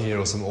turpentine here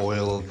or some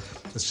oil.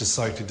 It's just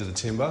soaked into the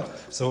timber.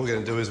 So what we're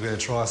going to do is we're going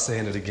to try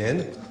sand it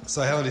again.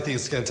 So how long do you think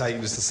it's going to take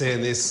just to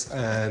sand this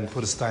and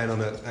put a stain on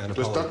it and a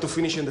We start to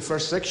finish in the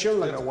first section,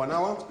 like 1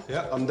 hour.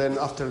 Yeah. And then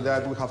after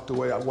that, we have to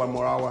wait 1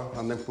 more hour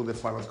and then put the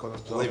final coat.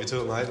 I'll leave you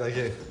to it, mate. Thank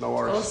you. No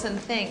worries. Awesome,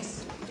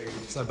 thanks.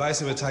 So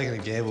basically we're taking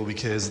a gamble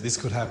because this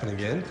could happen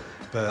again,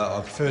 but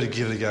I prefer to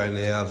give it a go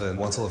now than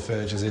once all the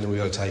furniture's in and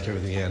we've got to take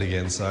everything out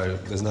again, so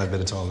there's no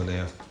better time than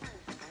now.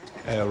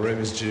 Our room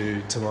is due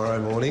tomorrow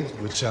morning,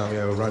 which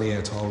we're running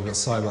out of time. We've got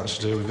so much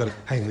to do. We've got to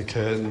hang the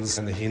curtains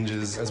and the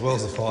hinges, as well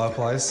as the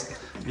fireplace.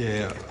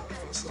 Yeah,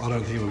 I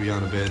don't think we'll be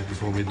going to bed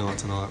before midnight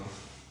tonight.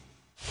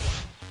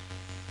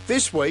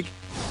 This week,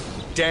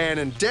 Dan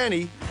and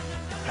Danny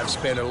have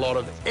spent a lot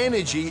of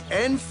energy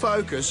and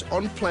focus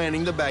on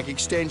planning the back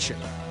extension.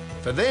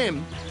 For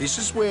them, this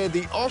is where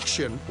the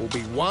auction will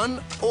be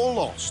won or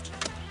lost.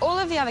 All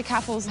of the other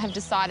couples have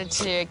decided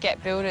to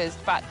get builders,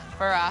 but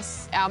for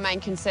us, our main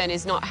concern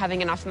is not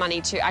having enough money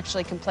to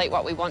actually complete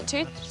what we want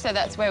to. So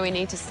that's where we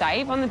need to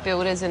save on the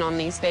builders and on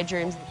these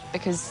bedrooms,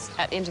 because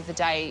at the end of the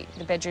day,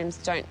 the bedrooms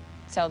don't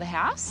sell the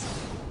house.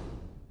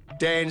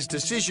 Dan's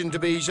decision to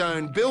be his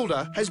own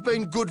builder has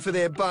been good for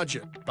their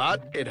budget,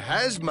 but it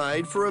has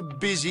made for a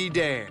busy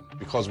Dan.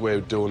 Because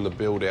we're doing the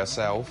build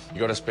ourselves, you've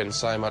got to spend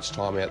so much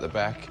time out the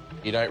back.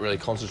 You don't really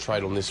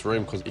concentrate on this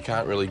room because you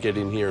can't really get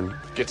in here and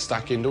get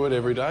stuck into it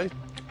every day.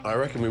 I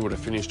reckon we would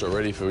have finished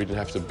already if we didn't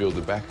have to build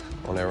the back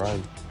on our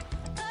own.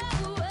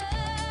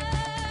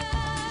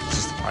 It's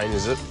just a pain,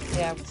 is it?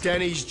 Yeah.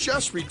 Danny's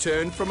just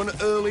returned from an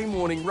early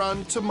morning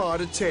run to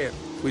Mitre 10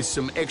 with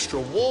some extra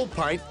wall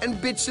paint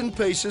and bits and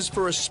pieces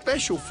for a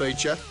special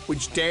feature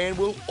which Dan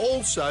will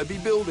also be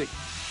building.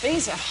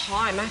 These are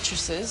high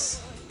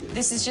mattresses.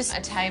 This is just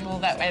a table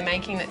that we're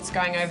making that's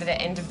going over the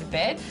end of the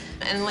bed,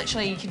 and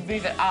literally you can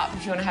move it up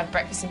if you want to have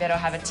breakfast in bed or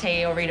have a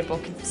tea or read a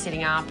book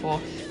sitting up, or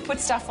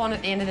put stuff on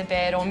at the end of the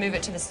bed or move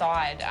it to the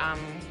side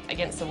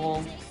against the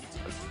wall.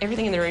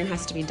 Everything in the room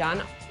has to be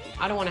done.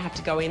 I don't want to have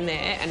to go in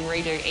there and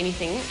redo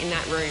anything in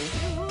that room.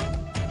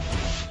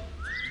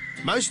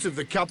 Most of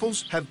the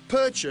couples have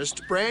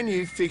purchased brand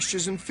new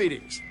fixtures and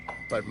fittings,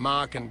 but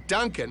Mark and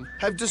Duncan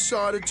have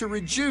decided to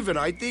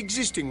rejuvenate the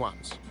existing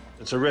ones.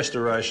 It's a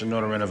restoration,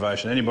 not a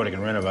renovation. Anybody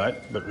can renovate,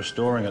 but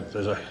restoring it,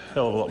 there's a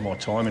hell of a lot more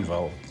time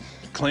involved.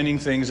 Cleaning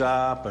things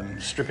up and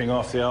stripping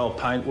off the old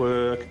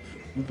paintwork,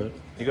 but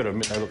you've got to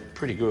admit they look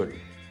pretty good.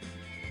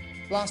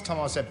 Last time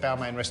I was at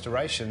Balmain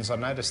Restorations, I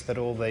noticed that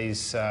all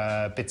these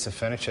bits of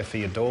furniture for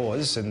your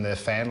doors and the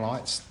fan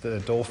lights, the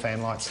door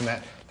fan lights and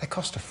that, they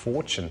cost a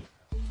fortune.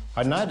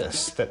 I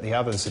noticed that the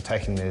others are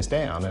taking theirs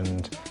down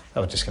and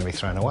they were just going to be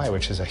thrown away,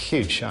 which is a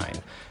huge shame.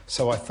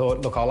 So I thought,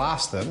 look, I'll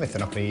ask them, if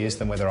they're not going to use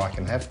them, whether I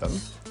can have them.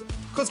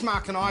 Because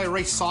Mark and I are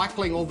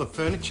recycling all the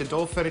furniture,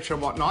 door furniture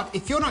and whatnot,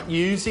 if you're not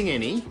using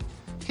any,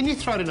 can you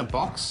throw it in a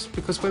box?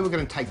 Because we were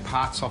going to take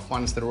parts off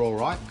ones that are all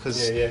right,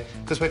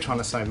 because we're trying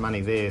to save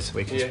money there so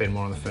we can spend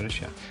more on the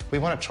furniture. We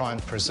want to try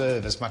and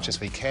preserve as much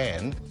as we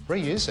can,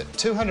 reuse it.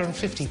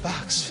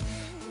 $250.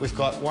 We've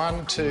got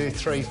 1, 2,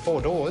 3,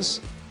 4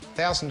 doors,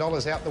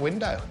 $1,000 out the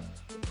window.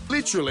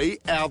 Literally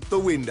out the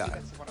window.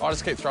 I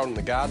just keep throwing in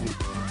the garden.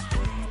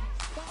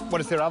 What,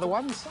 is there other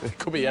ones? There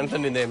could be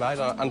anything in there, mate,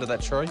 under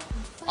that tree.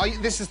 Oh,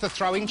 this is the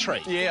throwing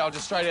tree? Yeah, I'll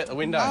just straight out the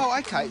window. Oh,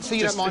 OK. So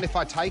you don't mind if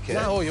I take it?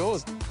 No, all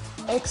yours.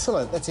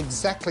 Excellent. That's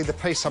exactly the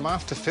piece I'm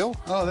after, Phil.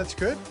 Oh, that's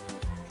good.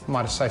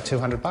 Might have saved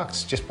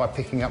 $200 just by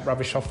picking up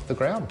rubbish off the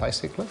ground,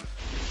 basically.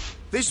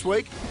 This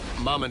week,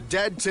 Mum and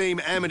Dad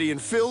team Amity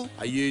and Phil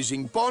are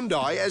using Bondi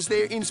as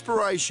their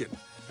inspiration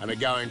and are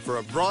going for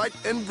a bright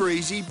and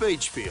breezy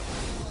beach feel.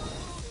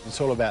 It's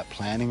all about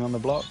planning on the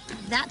block.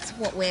 That's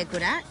what we're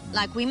good at.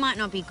 Like, we might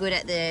not be good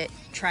at the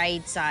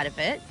trade side of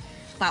it,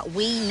 but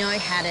we know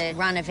how to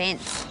run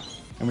events.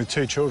 And with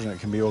 2 children, it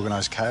can be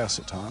organised chaos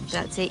at times.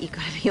 That's it, you've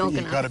got to be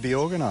organised. You've got to be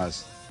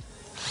organised.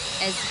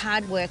 As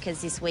hard work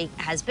as this week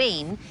has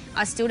been,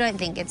 I still don't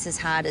think it's as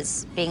hard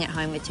as being at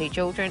home with 2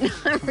 children.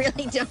 I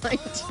really don't.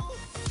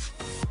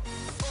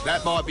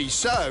 That might be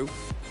so,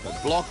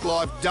 but block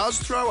life does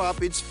throw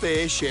up its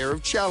fair share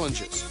of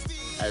challenges,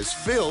 as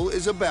Phil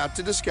is about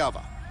to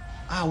discover.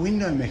 Our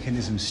window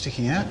mechanism's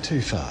sticking out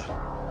too far.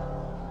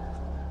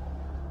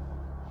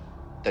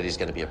 That is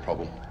going to be a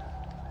problem.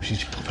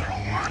 She's put the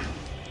wrong one.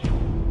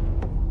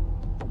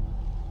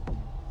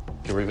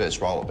 You can reverse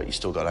roll it, but you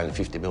still got only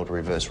 50 mil to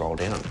reverse roll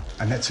down.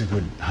 And that's a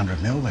good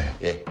 100 mil there.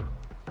 Yeah.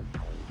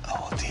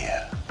 Oh,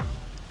 dear.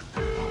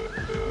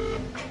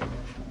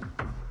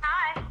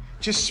 Hi.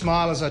 Just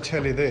smile as I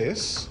tell you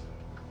this.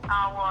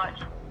 Oh, what?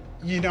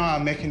 You know our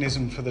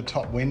mechanism for the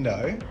top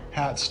window,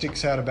 how it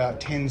sticks out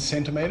about 10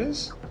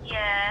 centimetres?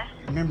 Yeah.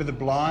 Remember the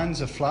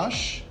blinds are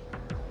flush?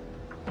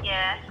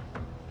 Yeah.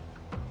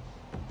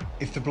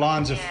 If the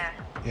blinds are...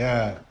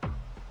 Yeah.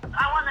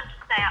 I want them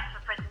to stay up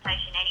for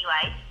presentation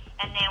anyway,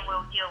 and then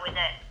we'll deal with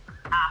it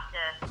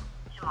after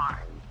tomorrow.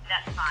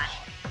 That's fine.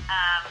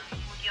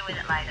 We'll deal with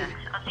it later.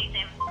 I'll see you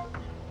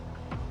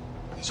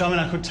soon. So, I mean,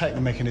 I could take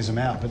the mechanism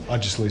out, but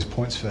I'd just lose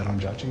points for that on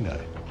judging day.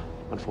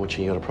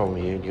 Unfortunately, you've got a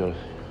problem here. You've got to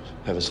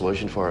have a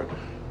solution for it.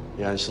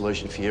 The only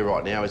solution for you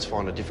right now is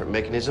find a different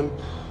mechanism.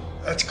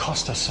 It's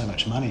cost us so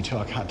much money, too.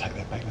 I can't take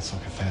that back. That's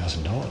like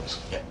 $1,000.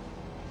 Yeah.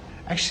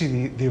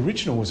 Actually, the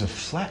original was a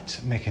flat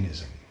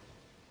mechanism.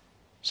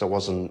 So it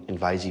wasn't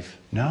invasive?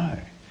 No.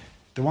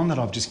 The one that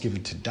I've just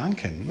given to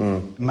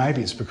Duncan,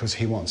 maybe it's because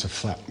he wants a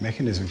flat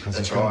mechanism because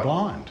he's got a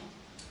blind.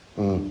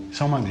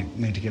 So I might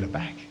need to get it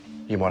back.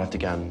 You might have to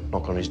go and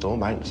knock on his door,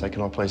 mate, and say,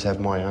 can I please have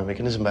my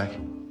mechanism back?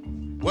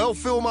 Well,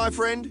 Phil, my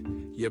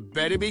friend, you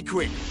better be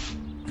quick,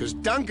 because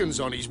Duncan's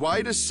on his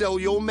way to sell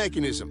your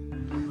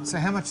mechanism. So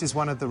how much is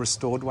one of the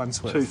restored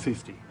ones worth?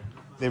 $250.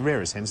 They're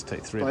rare as hen's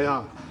teeth, really. They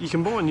are. You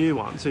can buy new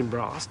ones in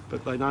brass,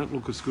 but they don't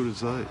look as good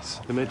as these.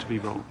 They're meant to be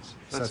bronze.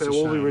 That's how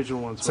all the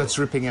original ones So were. it's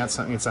ripping out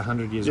something that's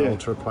 100 years old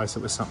to replace it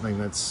with something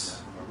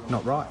that's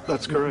not right.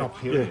 That's correct. Not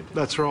period. Yeah,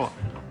 that's right.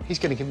 He's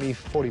going to give me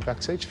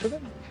 $40 each for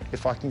them.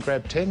 If I can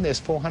grab 10,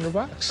 there's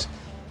 $400.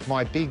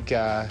 My big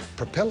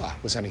propeller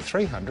was only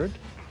 $300.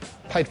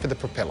 Paid for the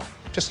propeller,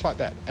 just like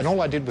that. And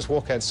all I did was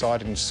walk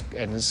outside and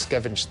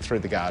scavenge through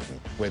the garden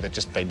where they'd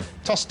just been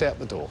tossed out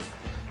the door.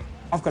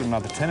 I've got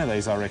another 10 of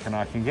these I reckon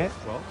I can get.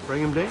 Well,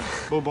 bring them down.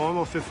 We'll buy them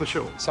off for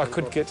sure. So I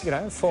could get,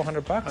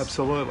 $400.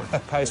 Absolutely.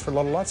 That pays for a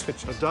lot of light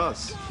switches. It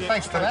does. Yeah.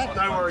 Thanks for that.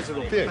 No worries at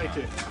all. Thank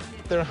you.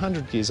 They're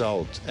 100 years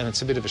old and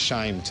it's a bit of a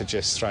shame to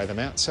just throw them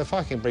out. So if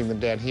I can bring them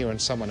down here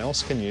and someone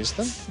else can use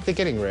them, they're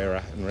getting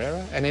rarer and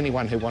rarer. And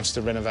anyone who wants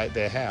to renovate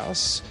their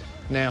house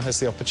now has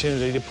the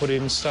opportunity to put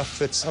in stuff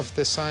that's of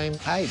the same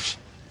age.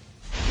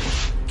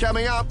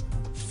 Coming up,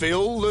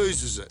 Phil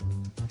loses it.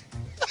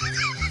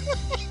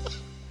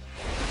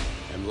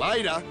 And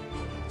later,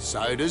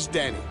 so does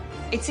Danny.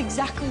 It's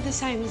exactly the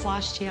same as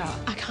last year.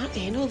 I can't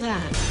handle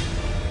that.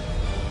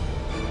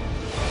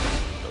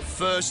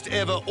 The first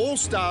ever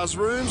All-Stars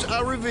rooms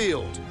are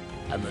revealed,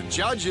 and the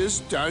judges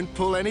don't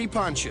pull any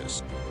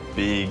punches.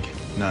 Big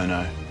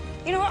no-no.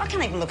 You know what? I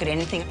can't even look at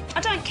anything.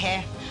 I don't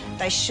care.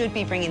 They should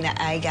be bringing their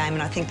A game,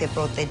 and I think they've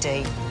brought their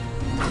D.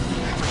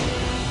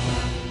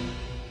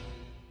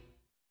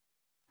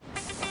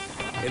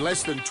 In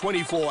less than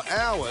 24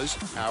 hours,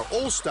 our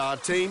All-Star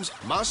teams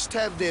must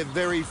have their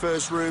very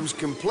first rooms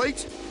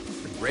complete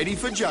and ready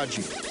for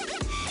judging.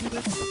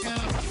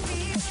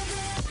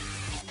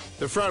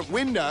 The front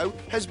window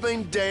has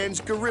been Dan's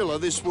gorilla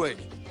this week,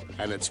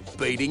 and it's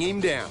beating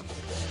him down.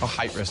 I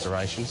hate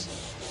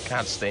restorations.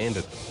 Can't stand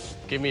it.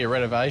 Give me a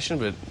renovation,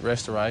 but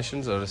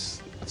restorations are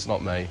just, it's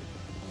not me.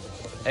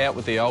 Out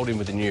with the old, in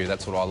with the new,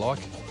 that's what I like.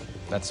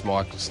 That's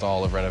my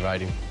style of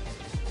renovating.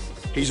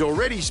 He's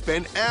already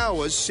spent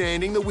hours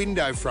sanding the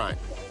window frame.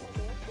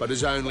 but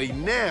is only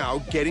now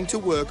getting to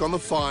work on the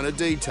finer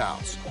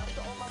details.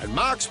 And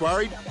Mark's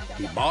worried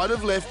he might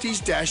have left his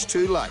dash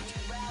too late.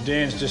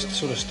 Dan's just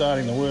sort of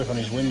starting to work on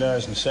his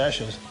windows and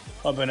sashes.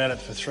 I've been at it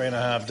for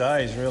 3.5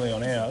 days, really,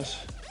 on ours.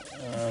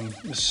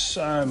 There's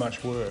so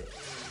much work,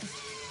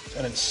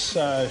 and it's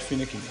so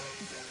finicky.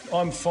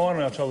 I'm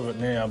fine on top of it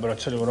now, but I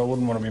tell you what, I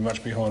wouldn't want to be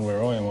much behind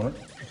where I am on it,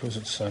 because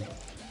it's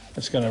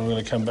going to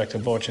really come back to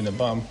bite you in the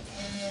bum.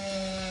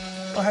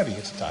 I hope he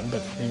gets it done,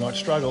 but he might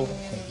struggle.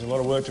 There's a lot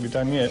of work to be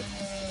done yet.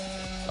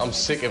 I'm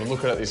sick of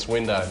looking at this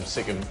window. I'm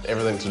sick of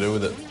everything to do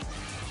with it.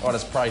 I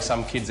just pray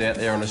some kid's out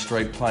there on the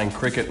street playing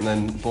cricket and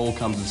then the ball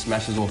comes and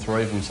smashes all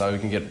 3 of them so we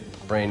can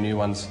get brand new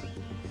ones.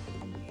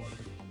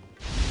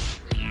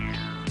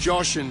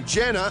 Josh and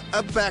Jenna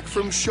are back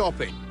from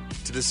shopping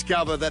to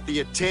discover that the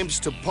attempts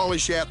to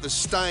polish out the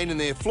stain in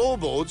their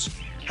floorboards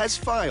has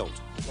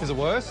failed. Is it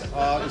worse?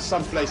 In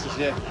some places,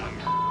 yeah.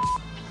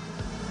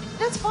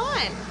 That's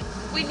fine.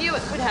 We knew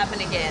it could happen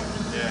again.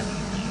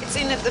 Yeah. It's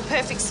in the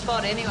perfect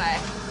spot anyway.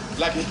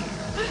 Lucky.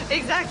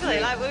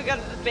 Exactly. Like, we've got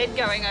a bed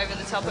going over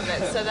the top of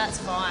it, so that's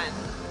fine.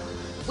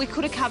 We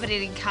could have covered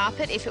it in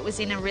carpet if it was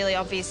in a really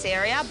obvious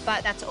area,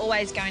 but that's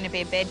always going to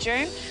be a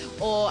bedroom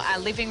or a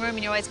living room,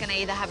 and you're always going to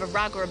either have a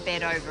rug or a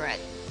bed over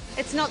it.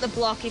 It's not the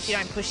block if you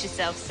don't push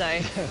yourself,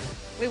 so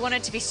we want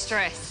it to be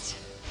stressed.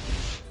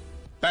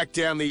 Back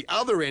down the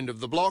other end of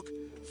the block,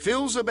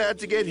 Phil's about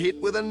to get hit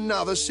with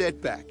another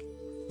setback.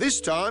 This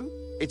time,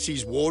 it's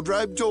his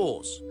wardrobe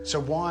doors. So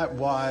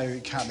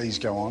why can't these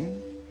go on?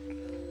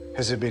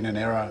 Has there been an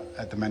error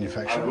at the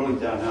manufacturer? I really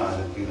don't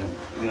know. You're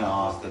going to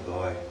ask the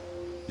guy.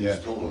 Yeah.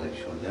 Install it,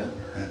 should you?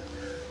 Yeah.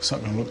 It's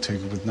not going to look too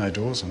good with no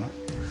doors on it.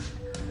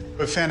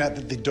 We found out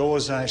that the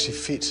doors don't actually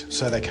fit,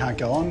 so they can't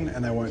go on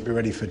and they won't be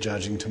ready for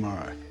judging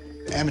tomorrow.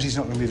 Amity's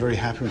not going to be very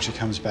happy when she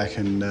comes back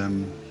and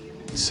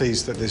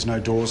sees that there's no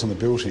doors on the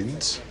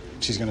built-ins.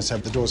 She's going to say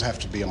the doors have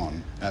to be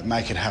on.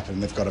 Make it happen,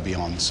 they've got to be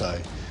on. So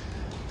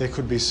there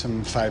could be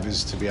some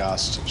favours to be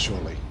asked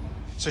shortly.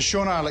 So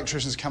Sean, our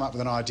electricians, come up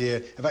with an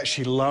idea of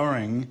actually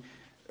lowering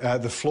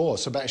the floor,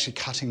 so about actually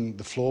cutting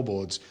the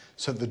floorboards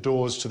so that the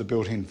doors to the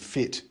built-in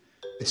fit.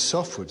 It's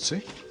softwood,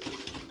 see?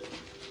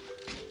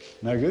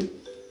 No good?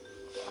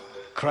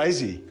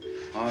 Crazy.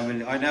 I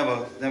mean, I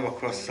never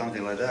crossed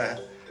something like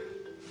that.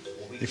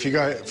 If you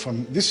go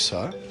from this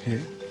side,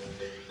 here,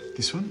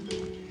 this one,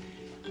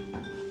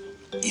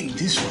 in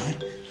this way.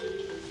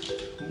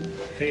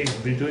 Hey,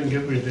 we're doing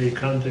everything you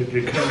can't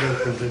open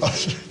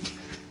this.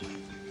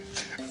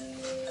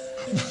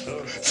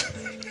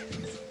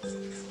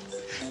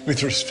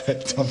 With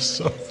respect, I'm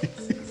sorry.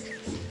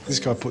 This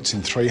guy puts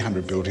in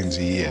 300 built-ins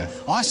a year.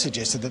 I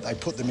suggested that they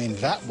put them in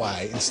that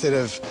way instead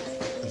of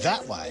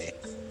that way.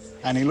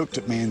 And he looked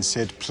at me and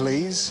said,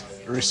 please,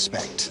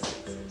 respect.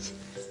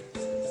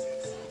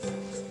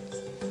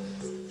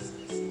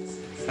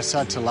 I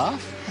started to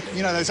laugh.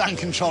 You know, those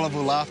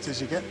uncontrollable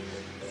laughters you get.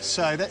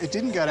 So it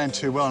didn't go down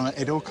too well, and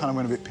it all kind of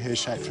went a bit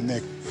pear-shaped from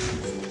there.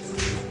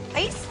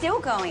 Are you still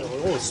going?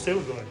 Oh, it's still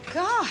going.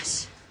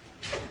 Gosh.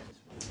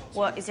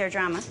 What, is there a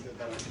drama?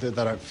 They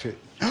don't fit.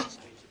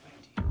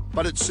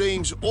 But it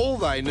seems all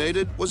they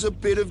needed was a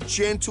bit of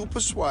gentle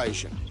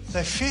persuasion.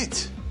 They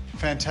fit.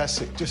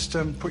 Fantastic. Just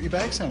put your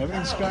bags down.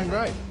 Everything's going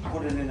great.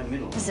 Put it in the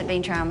middle. Has it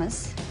been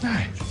traumas? No,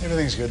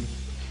 everything's good.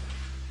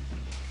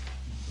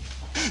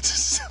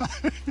 So,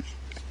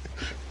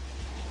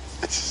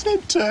 I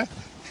said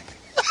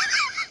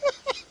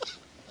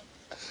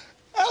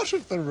out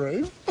of the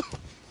room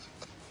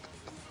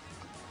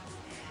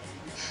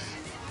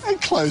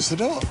and closed the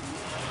door.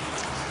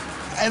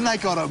 And they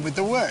got on with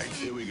the work.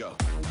 Here we go.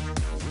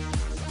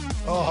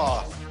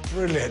 Oh,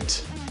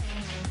 brilliant.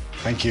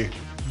 Thank you,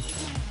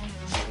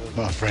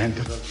 my friend.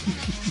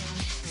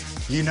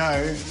 You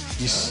know,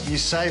 you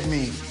saved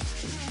me.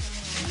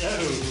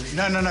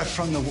 No,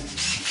 from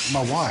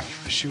my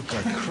wife. She'll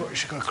go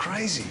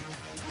crazy.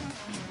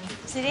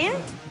 Sit in?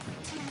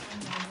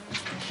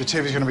 The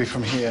TV's going to be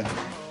from here.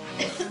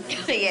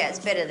 Yeah, it's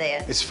better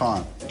there. It's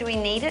fine. Do we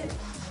need it?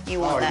 You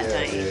want that,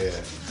 don't you? Yeah.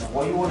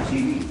 Why do you want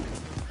TV?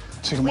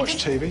 So you can watch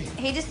TV.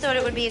 He just thought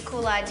it would be a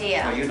cool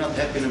idea. Are you not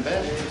happy about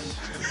this?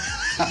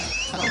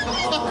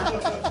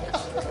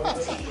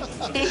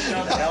 It's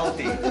not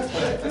healthy.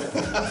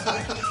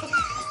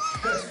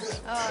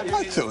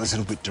 I thought it was a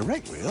little bit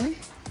direct, really.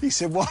 He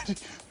said, why do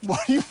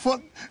you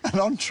want an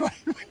entree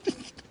when you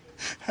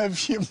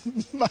have your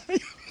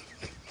mate?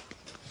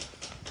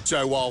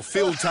 So while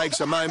Phil takes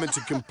a moment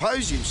to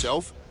compose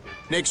himself,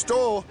 next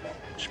door,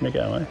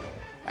 Schmicko, eh?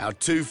 our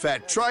two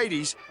fat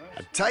tradies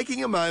are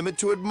taking a moment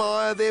to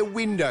admire their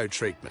window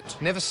treatment.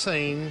 Never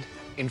seen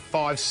in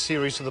 5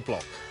 series of the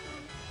block.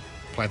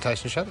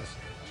 Plantation shutters.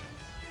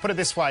 Put it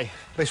this way,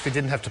 at least we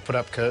didn't have to put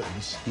up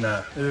curtains.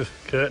 No,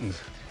 curtains.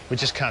 We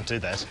just can't do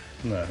that.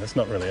 No, that's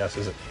not really us,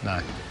 is it?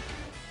 No.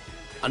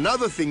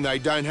 Another thing they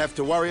don't have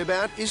to worry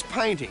about is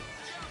painting,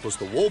 because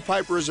the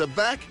wallpaperers are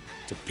back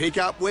to pick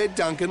up where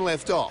Duncan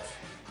left off.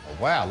 Oh,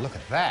 wow, look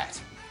at that.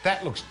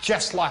 That looks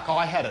just like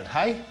I had it,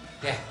 hey?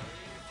 Yeah.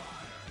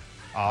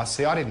 Oh,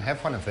 see, I didn't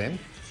have one of them.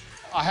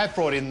 I have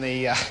brought in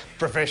the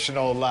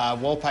professional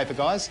wallpaper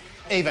guys.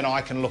 Even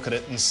I can look at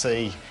it and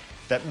see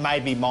that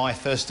maybe my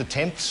first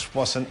attempt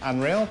wasn't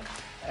unreal,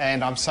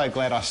 and I'm so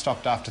glad I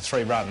stopped after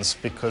 3 runs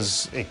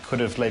because it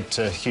could have led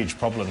to huge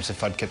problems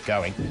if I'd kept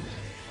going.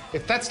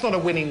 If that's not a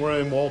winning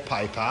room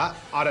wallpaper,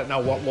 I don't know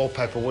what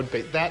wallpaper would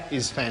be. That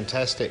is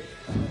fantastic.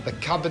 The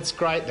cupboard's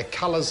great, the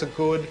colours are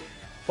good.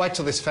 Wait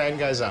till this fan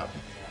goes up.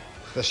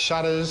 The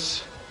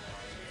shutters.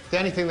 The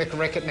only thing that can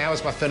wreck it now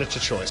is my furniture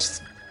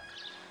choice.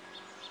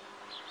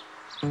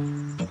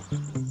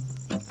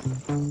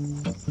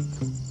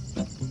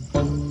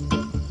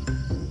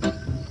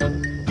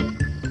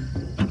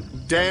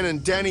 Dan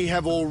and Danny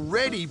have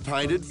already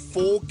painted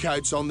 4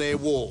 coats on their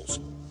walls,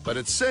 but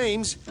it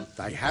seems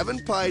they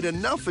haven't paid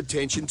enough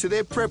attention to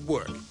their prep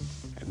work.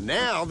 And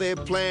now their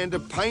plan to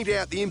paint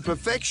out the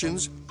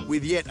imperfections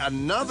with yet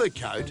another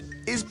coat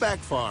is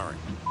backfiring.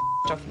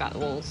 Off about the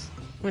walls.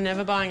 We're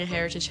never buying a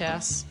heritage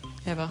house,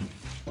 ever.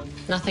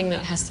 Nothing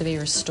that has to be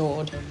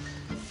restored.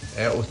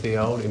 Out with the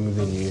old, in with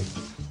the new.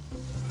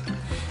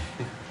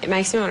 It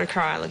makes me want to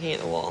cry looking at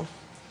the wall.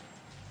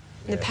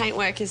 Yeah. The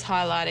paintwork is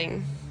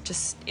highlighting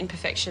just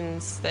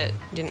imperfections that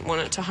you didn't want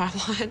it to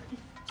highlight.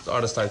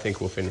 I just don't think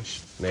we'll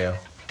finish now.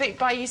 But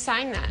by you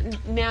saying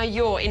that, now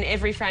you're in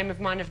every frame of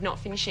mind of not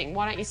finishing.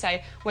 Why don't you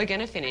say, we're going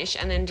to finish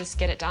and then just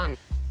get it done?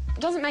 It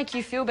doesn't make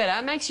you feel better,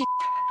 it makes you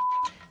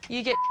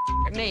You get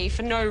at me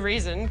for no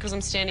reason because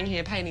I'm standing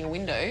here painting a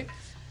window.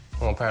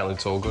 Well, apparently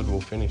it's all good,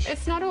 we'll finish.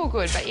 It's not all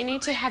good, but you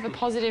need to have a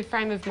positive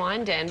frame of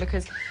mind, Dan,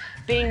 because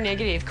being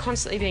negative,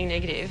 constantly being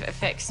negative,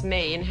 affects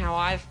me and how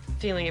I'm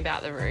feeling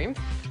about the room.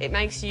 It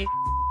makes you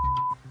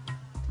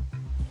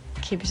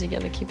keep it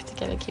together, keep it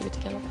together, keep it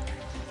together.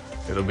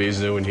 It'll be a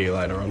zoo in here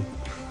later on.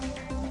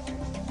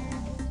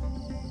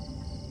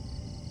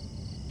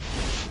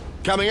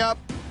 Coming up...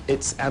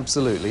 It's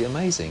absolutely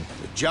amazing.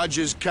 The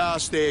judges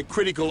cast their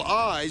critical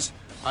eyes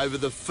over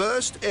the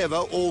first ever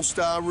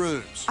All-Star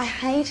rooms. I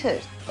hate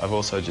it. I've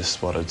also just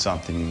spotted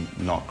something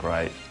not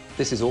great.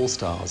 This is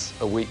All-Stars.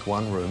 A week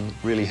 1 room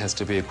really has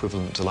to be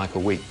equivalent to like a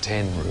week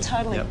 10 room.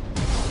 Totally. Yep.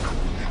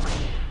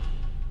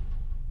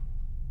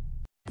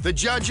 The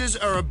judges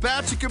are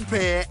about to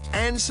compare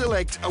and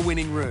select a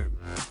winning room.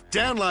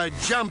 Download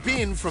Jump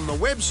In from the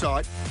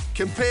website,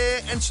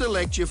 compare and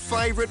select your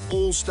favourite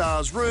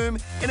All-Stars room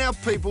in our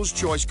People's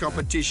Choice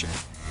competition.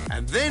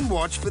 And then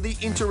watch for the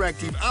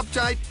interactive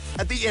update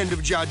at the end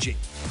of judging.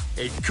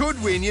 It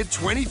could win you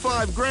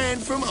 25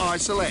 grand from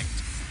iSelect.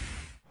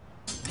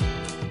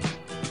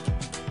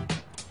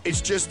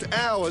 It's just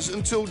hours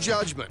until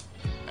judgment,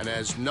 and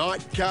as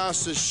night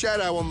casts a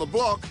shadow on the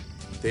block,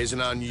 there's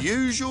an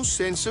unusual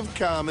sense of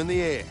calm in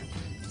the air.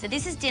 So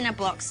this is dinner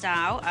block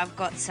style. I've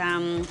got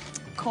some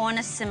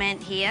cornice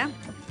cement here,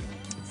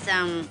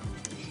 some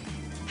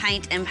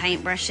paint and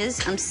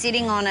paintbrushes. I'm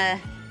sitting on a,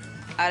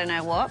 I don't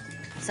know what,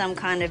 some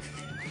kind of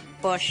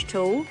Bosch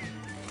tool.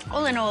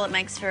 All in all, it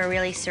makes for a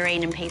really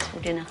serene and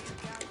peaceful dinner.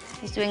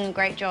 He's doing a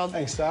great job.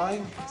 Thanks,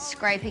 darling.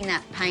 Scraping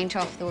that paint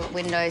off the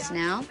windows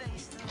now.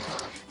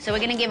 So we're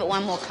going to give it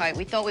one more coat.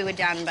 We thought we were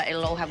done, but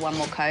it'll all have one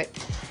more coat.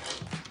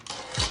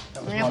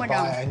 That was my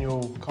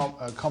biannual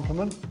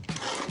compliment.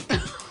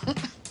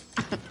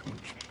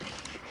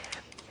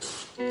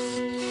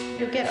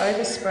 You'll get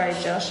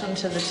overspray, Josh,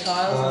 onto the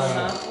tiles and the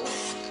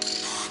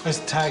marbles. There's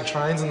tag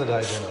trains in the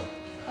day, Jenna.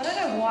 I don't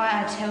know why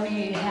I tell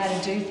you how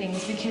to do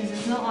things because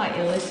it's not like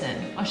you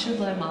listen. I should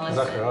learn my lesson.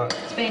 Exactly right.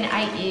 It's been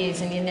 8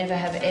 years and you never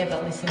have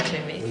ever listened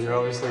to me. Well, you're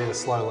obviously a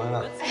slow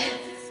learner.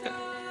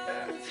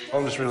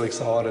 I'm just really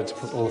excited to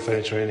put all the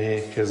furniture in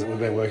here because we've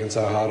been working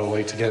so hard all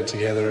week to get it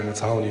together and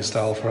it's a whole new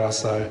style for us.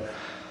 So,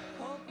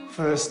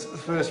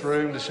 first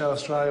room to show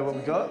Australia what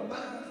we got,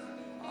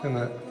 isn't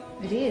it?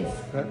 It is.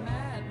 Yeah.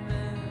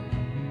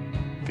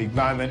 Big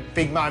moment,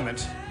 big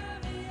moment.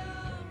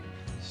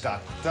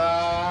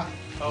 Da-da.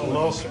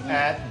 Look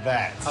at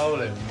that.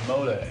 Holy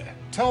moly.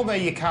 Tell me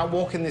you can't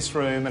walk in this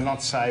room and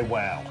not say,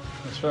 wow.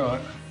 That's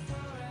right.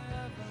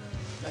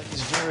 That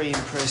is very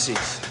impressive.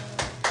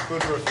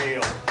 Good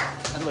reveal.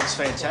 That looks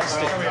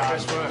fantastic.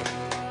 Best work.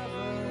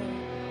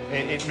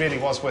 It really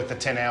was worth the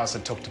 10 hours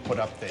it took to put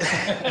up there.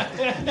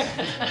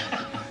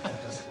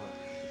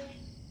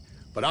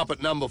 But up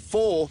at number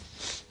 4,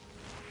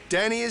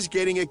 Danny is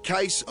getting a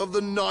case of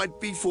the night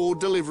before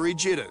delivery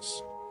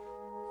jitters.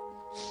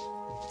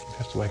 You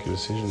have to make a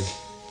decision.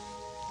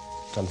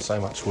 Done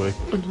so much work.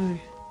 I know.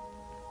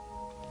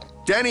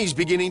 Danny's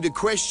beginning to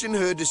question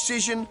her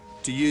decision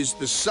to use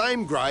the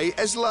same grey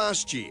as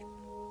last year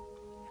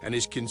and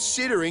is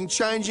considering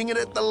changing it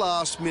at the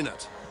last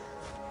minute.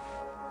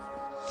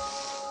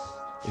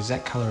 Is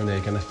that colour in there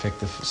going to affect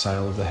the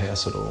sale of the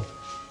house at all?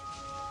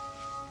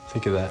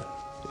 Think of that.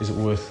 Is it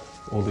worth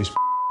all this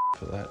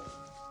for that?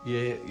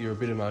 Yeah, you're a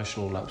bit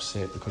emotional and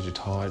upset because you're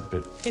tired,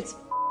 but...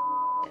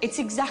 It's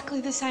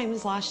exactly the same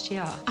as last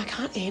year. I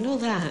can't handle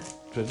that.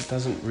 But it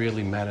doesn't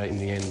really matter in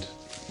the end.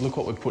 Look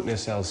what we're putting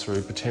ourselves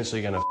through,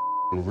 potentially going to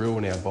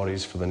ruin our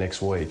bodies for the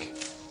next week.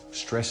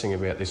 Stressing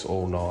about this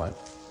all night.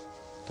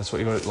 That's what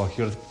you got to, like,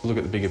 you got to look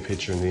at the bigger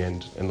picture in the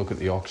end and look at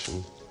the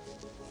auction.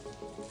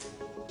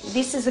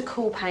 This is a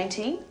cool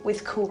painting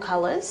with cool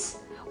colours,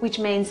 which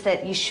means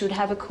that you should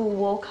have a cool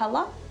wall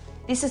colour.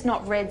 This is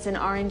not reds and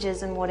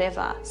oranges and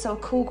whatever, so a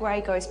cool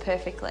grey goes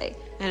perfectly.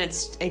 And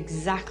it's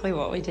exactly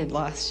what we did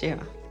last year.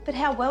 But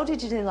how well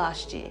did you do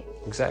last year?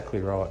 Exactly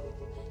right.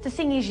 The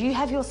thing is, you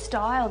have your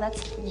style,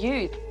 that's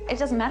you. It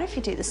doesn't matter if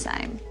you do the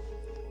same.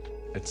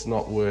 It's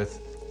not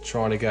worth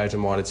trying to go to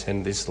Mitre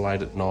 10 this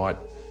late at night,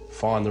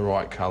 find the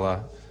right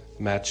colour,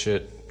 match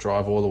it,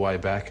 drive all the way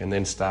back and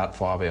then start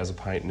 5 hours of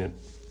painting it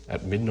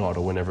at midnight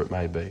or whenever it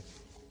may be.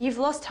 You've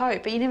lost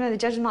hope, but you never know, the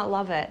judge might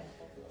love it.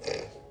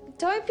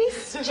 Don't be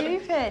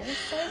stupid. It's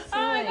so silly.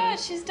 Oh my God,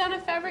 she's done a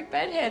fabric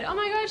bedhead. Oh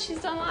my God,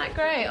 she's done light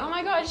grey. Oh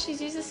my God,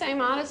 she's used the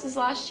same artist as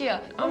last year.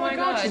 Oh my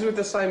God, she's with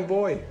the same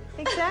boy.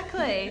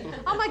 Exactly.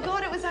 Oh my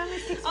God, it was only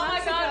 6 months ago. Oh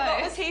my God,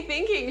 what was he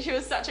thinking? She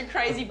was such a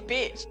crazy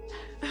bitch.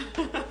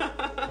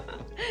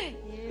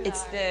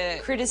 It's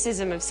the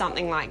criticism of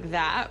something like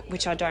that,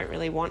 which I don't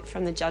really want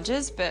from the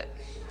judges, but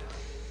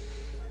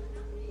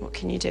what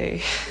can you do?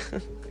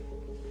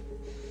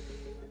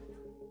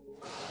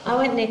 I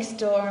went next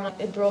door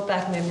and it brought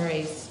back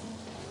memories,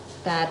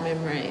 bad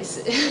memories.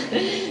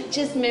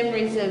 Just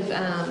memories of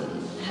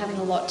having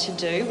a lot to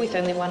do with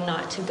only one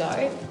night to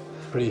go.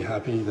 Pretty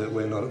happy that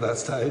we're not at that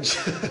stage.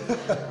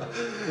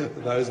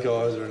 Those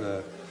guys are in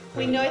a...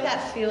 We know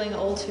that feeling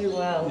all too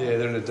well. Yeah,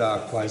 they're in a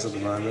dark place at the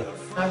moment.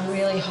 I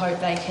really hope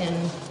they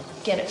can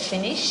get it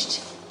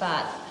finished,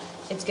 but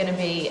it's going to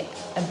be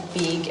a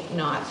big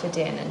night for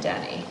Dan and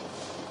Danny.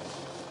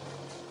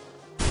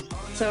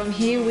 So I'm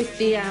here with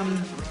the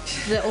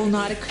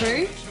all-nighter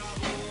crew.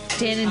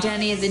 Dan and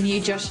Danny are the new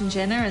Josh and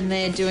Jenna, and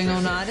they're doing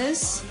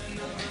all-nighters.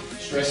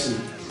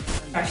 Stressing.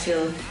 I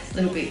feel a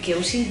little bit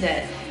guilty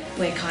that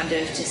we're kind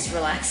of just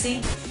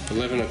relaxing.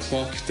 11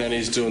 o'clock,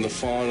 Danny's doing the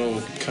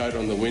final coat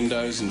on the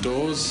windows and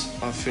doors.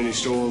 I've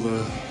finished all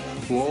the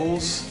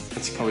walls.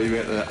 That's probably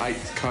about the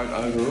 8th coat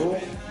overall.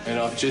 And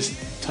I've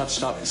just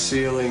touched up the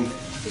ceiling.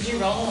 Did you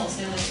roll on the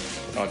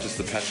ceiling? Oh, just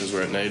the patches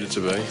where it needed to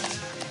be.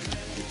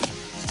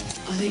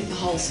 I think the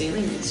whole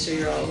ceiling needs to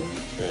be rolled.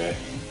 Yeah.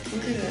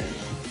 Look at it.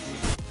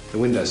 The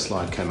window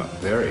slide came up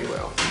very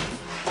well.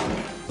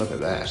 Look at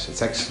that.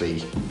 It's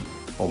actually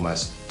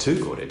almost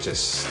too good. It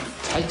just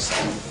takes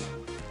off.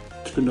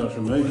 It's good enough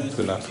for me. It's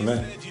good enough for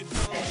me.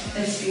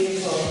 That's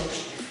beautiful.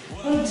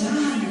 Well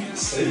done.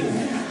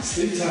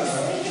 Steve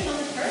Tyler.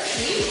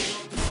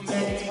 So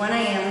it's 1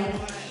 a.m.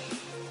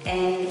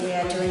 and we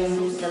are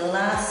doing the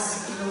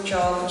last little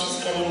job, which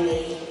is getting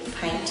the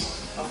paint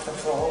off the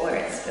floor where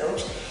it's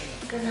spilled.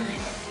 Good night.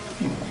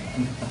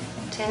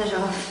 Turn it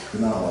off.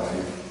 Good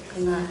night.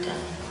 Good night,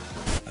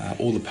 Dad.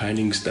 All the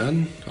painting's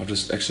done. I've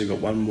just actually got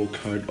one more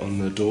coat on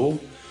the door.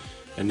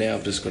 And now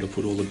I've just got to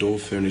put all the door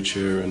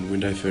furniture and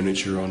window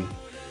furniture on.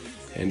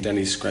 And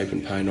Danny's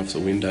scraping paint off the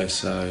window,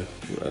 so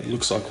it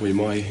looks like we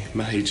may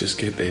just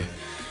get there.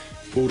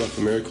 Pulled off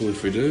a miracle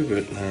if we do,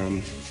 but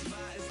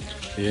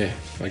yeah,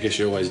 I guess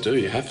you always do.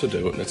 You have to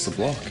do it, and that's the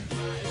block.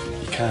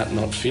 You can't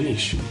not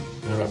finish.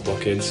 All right,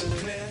 blockheads.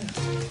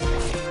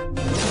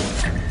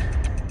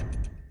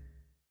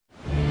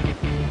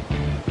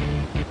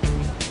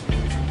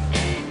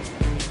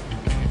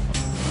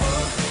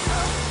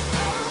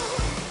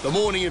 The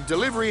morning of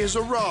delivery has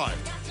arrived.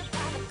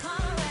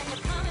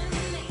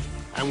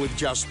 And with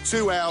just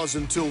 2 hours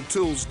until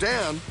tool's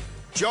down,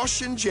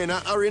 Josh and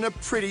Jenna are in a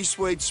pretty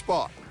sweet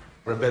spot.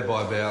 We're in bed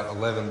by about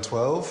 11,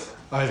 12.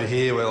 Over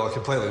here, we're like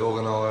completely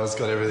organised,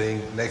 got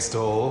everything next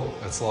door.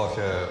 It's like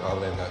I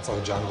don't even know, it's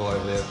like a jungle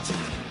over there.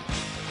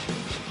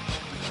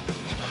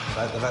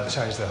 They've had to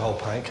change their whole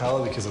paint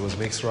colour because it was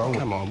mixed wrong.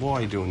 Come on, why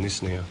are you doing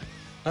this now?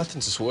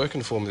 Nothing's just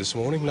working for me this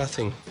morning,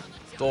 nothing.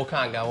 Door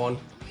can't go on.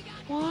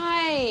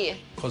 Why?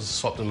 Because I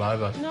swapped them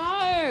over.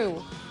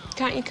 No.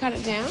 Can't you cut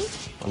it down?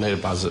 I need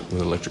to buzz it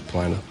with an electric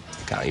planer.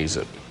 Can't use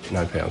it.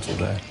 No power till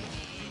day.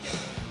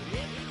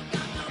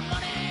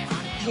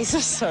 These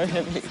are so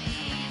heavy.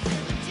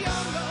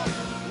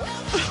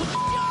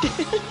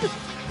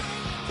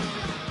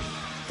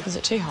 Is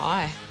it too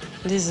high?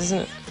 It is, isn't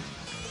it?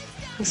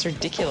 It's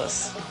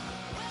ridiculous.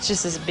 It's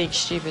just this big,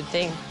 stupid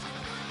thing.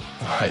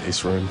 I hate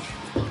this room.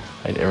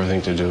 I hate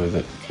everything to do with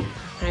it.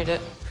 Hate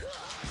it.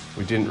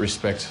 We didn't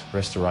respect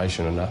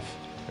restoration enough,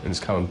 and it's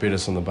come and bit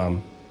us on the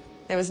bum.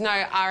 There was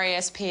no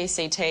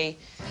RESPECT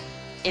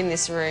in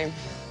this room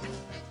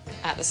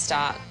at the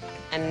start,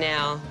 and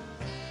now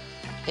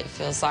it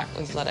feels like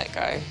we've let it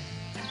go.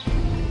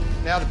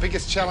 Now the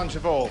biggest challenge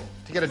of all,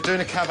 to get a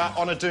doona cover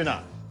on a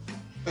doona.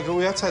 Look,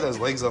 we have to take those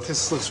legs off.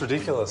 This looks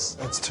ridiculous.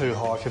 It's too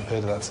high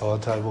compared to that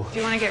side table. If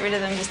you want to get rid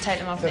of them, just take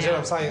them off That's now. what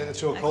I'm saying.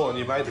 It's your call, and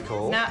you made the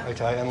call. No.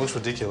 Okay, and it looks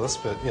ridiculous,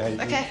 but yeah,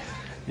 Okay.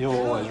 you're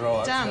always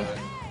right. Done. So.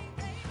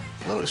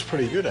 That looks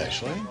pretty good,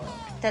 actually.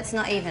 That's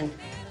not even.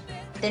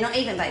 They're not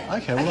even, babe.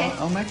 Okay, well,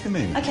 I'll make them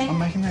in. Okay. I'll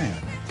make them in.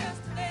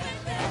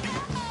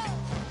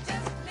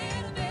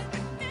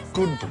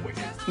 Good boy.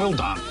 Well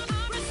done.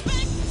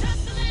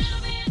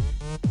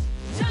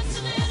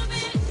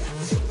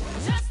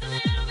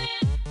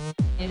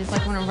 You just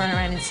like want to run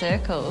around in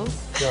circles.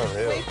 Go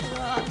real.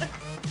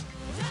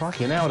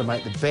 Crikey, an hour to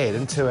make the bed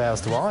and 2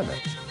 hours to iron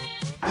it.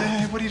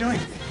 What are you doing?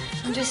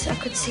 I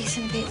could see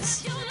some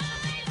bits.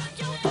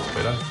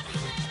 Better.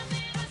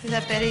 Is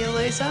that better, you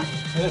loser?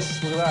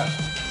 Yes, look at that.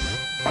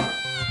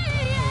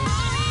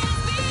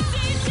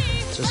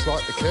 Just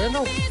like the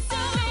candle.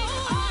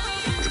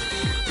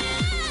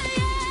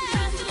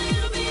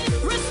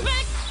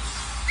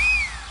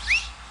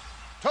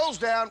 Tools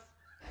down.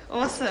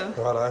 Awesome.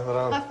 Righto, well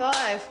done. High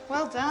five.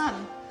 Well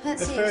done.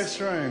 That's The first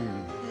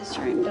room. First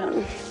room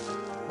done.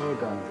 Well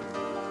done.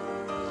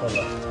 Well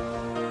done.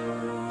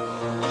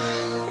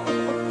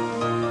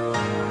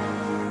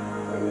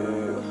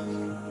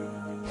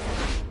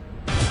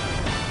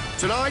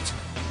 Tonight,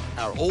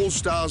 our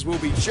All-Stars will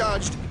be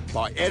judged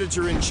by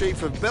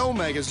Editor-in-Chief of Bell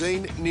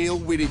Magazine, Neil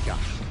Whittaker.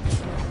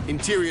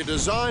 Interior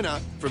designer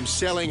from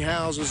Selling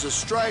Houses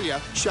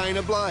Australia,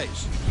 Shayna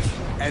Blaze.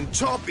 And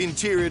top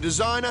interior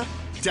designer,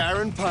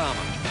 Darren Palmer.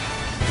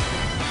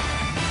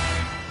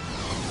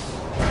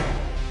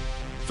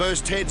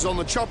 First heads on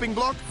the chopping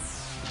block,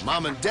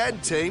 Mum and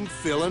Dad team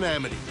Phil and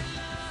Amity.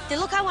 The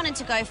look I wanted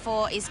to go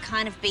for is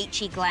kind of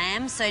beachy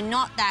glam, so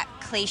not that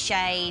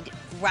cliched,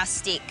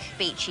 rustic,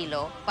 beachy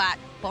look, but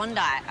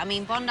Bondi. I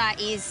mean, Bondi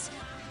is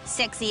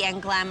sexy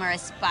and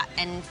glamorous,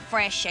 and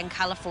fresh and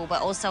colourful,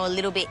 but also a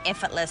little bit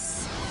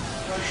effortless.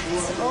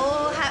 It's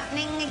all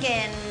happening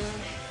again.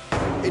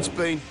 It's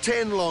been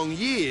 10 long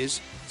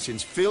years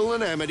since Phil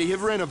and Amity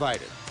have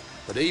renovated.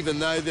 But even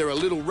though they're a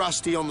little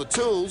rusty on the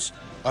tools...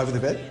 Over the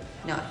bed?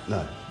 No.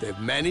 No. They've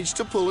managed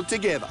to pull it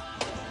together.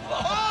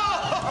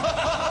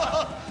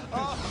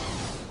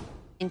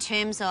 In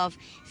terms of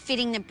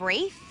fitting the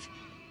brief,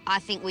 I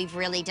think we've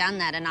really done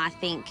that, and I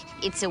think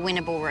it's a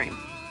winnable room.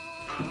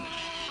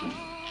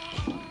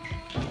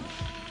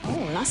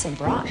 Oh, nice and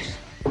bright.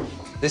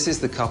 This is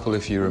the couple,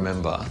 if you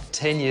remember.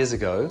 10 years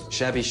ago,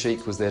 shabby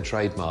chic was their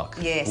trademark.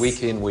 Yes.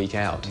 Week in, week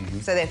out.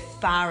 So they're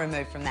far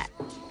removed from that.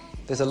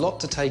 There's a lot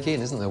to take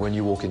in, isn't there, when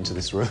you walk into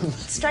this room?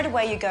 Straight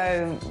away you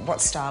go,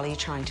 what style are you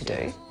trying to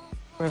do?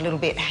 We're a little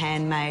bit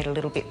handmade, a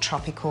little bit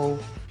tropical,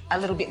 a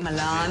little bit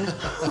Milan.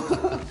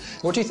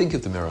 What do you think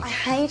of the mirror? I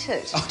hate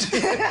it.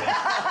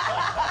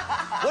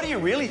 What do you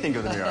really think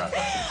of the mirror?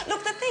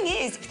 Look, the thing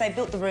is, if they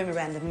built the room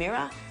around the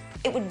mirror,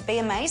 it would be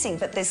amazing,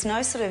 but there's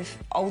no sort of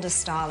older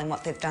style in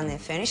what they've done their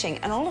furnishing,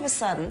 and all of a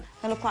sudden,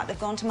 they look like they've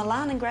gone to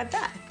Milan and grabbed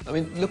that. I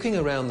mean, looking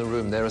around the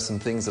room, there are some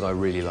things that I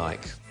really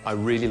like. I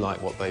really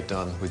like what they've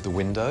done with the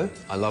window.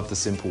 I love the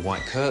simple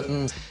white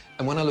curtains.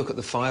 And when I look at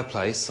the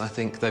fireplace, I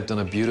think they've done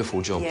a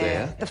beautiful job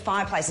there. The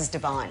fireplace is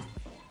divine.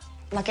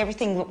 Like,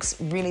 everything looks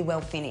really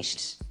well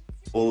finished.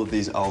 All of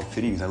these old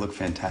fittings, they look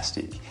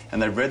fantastic.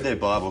 And they've read their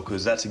Bible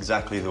because that's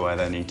exactly the way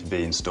they need to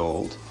be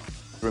installed.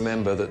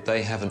 Remember that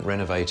they haven't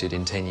renovated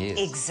in 10 years.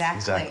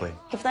 Exactly.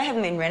 If they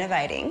haven't been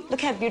renovating,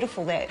 look how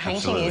beautiful their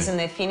painting is and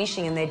their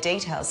finishing and their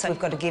details. So we've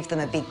got to give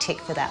them a big tick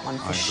for that one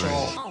for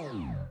sure.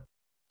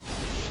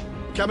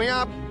 Coming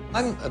up...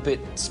 I'm a bit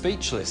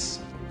speechless.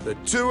 The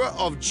tour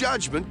of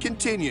judgment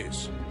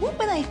continues. What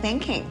were they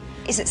thinking?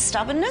 Is it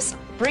stubbornness?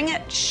 Bring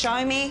it,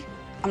 show me.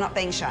 I'm not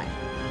being shown.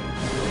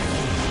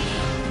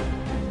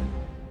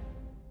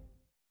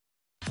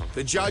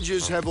 The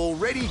judges have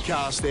already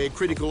cast their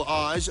critical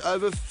eyes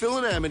over Phil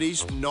and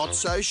Amity's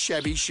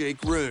not-so-shabby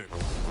chic room.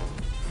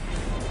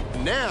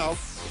 Now,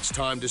 it's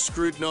time to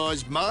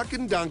scrutinise Mark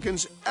and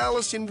Duncan's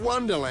Alice in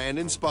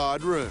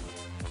Wonderland-inspired room.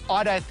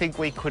 I don't think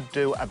we could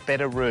do a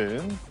better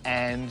room,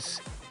 and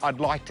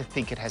I'd like to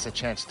think it has a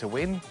chance to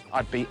win.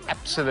 I'd be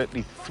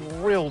absolutely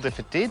thrilled if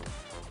it did,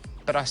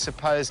 but I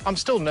suppose I'm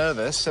still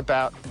nervous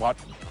about what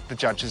the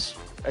judges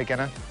are going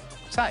to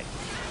say.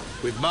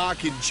 With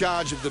Mark in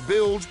charge of the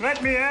build...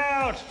 Let me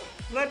out!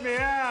 Let me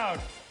out!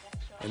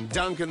 And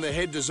Duncan, the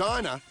head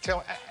designer...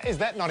 Is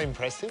that not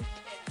impressive?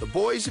 The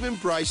boys have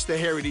embraced the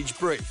heritage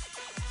brief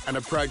and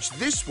approached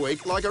this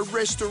week like a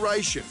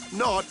restoration,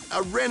 not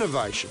a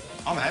renovation.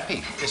 I'm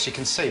happy. As you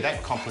can see,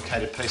 that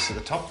complicated piece at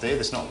the top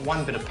there's not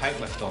one bit of paint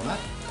left on that.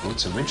 Well,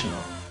 it's original.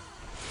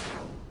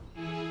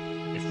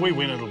 If we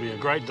win, it'll be a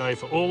great day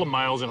for all the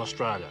males in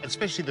Australia.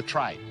 Especially the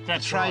trade.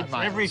 That's the trade right.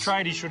 males. Every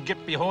tradie should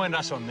get behind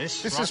us on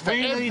this. This right? is for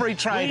every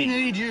tradie. We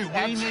need you.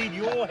 We need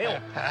your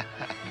help.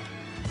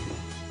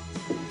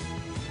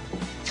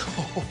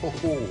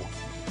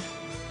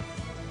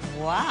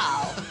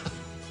 Wow.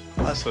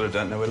 I sort of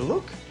don't know where to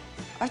look.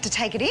 I have to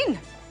take it in.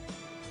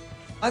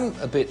 I'm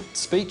a bit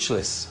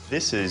speechless.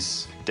 This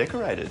is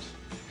decorated.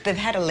 They've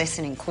had a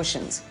lesson in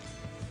cushions.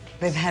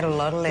 They've had a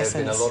lot of lessons.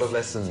 There have been a lot of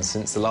lessons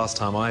since the last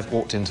time I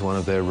walked into one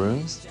of their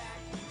rooms.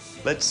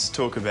 Let's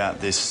talk about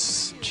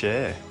this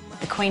chair.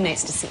 The Queen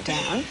needs to sit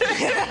down.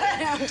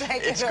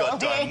 It's got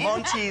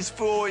Diamantes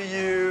for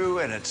you,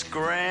 and it's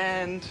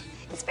grand.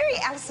 It's very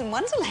Alice in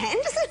Wonderland,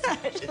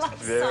 isn't it? Like,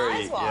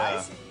 very,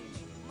 size-wise. yeah.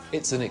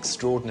 It's an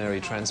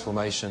extraordinary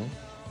transformation.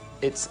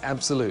 It's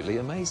absolutely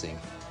amazing.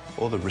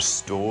 All the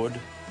restored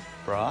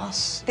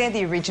brass. They're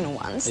the original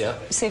ones. Yeah.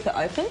 See if it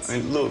opens? I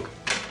mean, look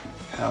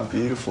how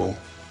beautiful.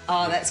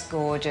 Oh, that's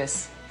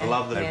gorgeous. I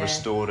love that they've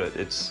restored it.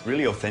 It's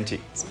really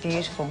authentic. It's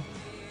beautiful.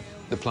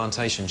 The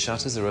plantation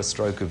shutters are a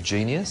stroke of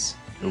genius.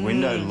 The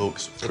window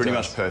looks pretty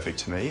much perfect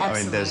to me. Absolutely.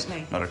 I mean,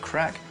 there's not a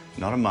crack,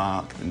 not a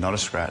mark, not a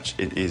scratch.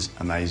 It is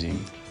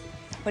amazing.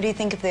 What do you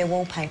think of their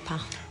wallpaper?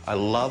 I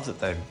love that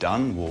they've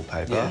done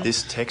wallpaper. Yeah.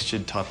 This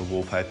textured type of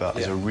wallpaper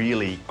is a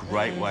really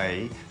great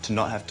way to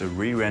not have to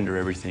re-render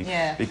everything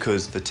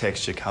because the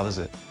texture covers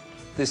it.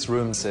 This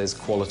room says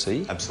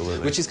quality.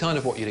 Absolutely. Which is kind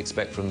of what you'd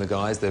expect from the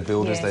guys. They're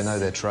builders, they know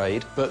their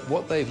trade. But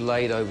what they've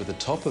laid over the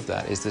top of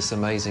that is this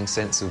amazing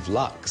sense of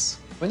luxe.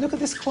 I mean, look at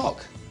this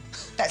clock.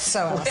 That's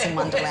so Alice in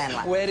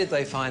Wonderland. Where did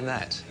they find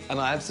that? And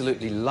I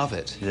absolutely love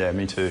it. Yeah,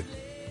 me too.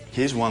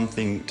 Here's one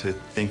thing to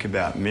think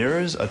about.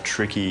 Mirrors are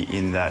tricky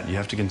in that you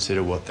have to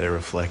consider what they're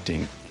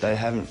reflecting. They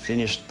haven't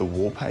finished the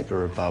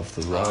wallpaper above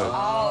the road.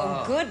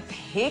 Oh, good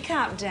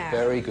pickup, Darren.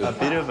 Very good. A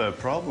bit of a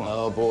problem.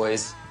 Oh,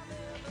 boys.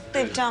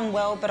 They've done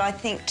well, but I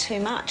think too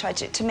much.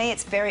 To me,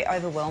 it's very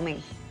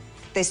overwhelming.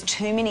 There's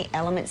too many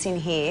elements in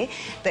here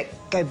that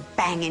go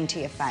bang into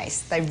your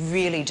face. They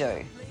really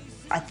do.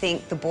 I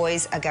think the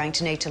boys are going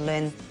to need to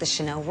learn the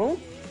Chanel rule.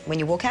 When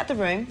you walk out the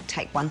room,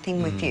 take one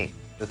thing with you.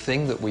 The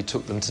thing that we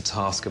took them to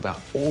task about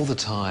all the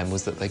time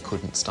was that they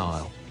couldn't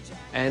style.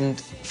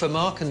 And for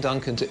Mark and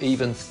Duncan to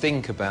even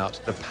think about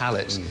the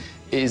palette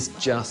is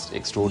just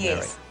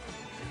extraordinary. Yes.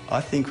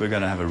 I think we're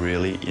going to have a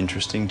really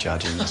interesting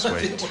judging this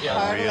week.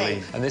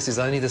 Really. And this is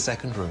only the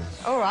second room.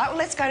 All right, well,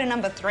 let's go to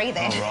number 3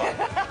 then. All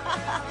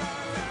right.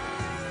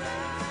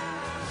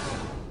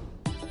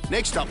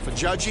 Next up for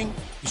judging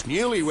is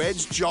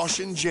newlyweds Josh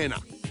and Jenna,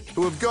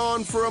 who have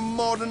gone for a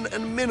modern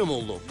and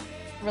minimal look.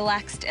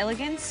 Relaxed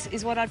elegance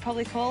is what I'd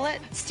probably call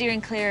it.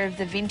 Steering clear of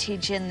the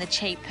vintage and the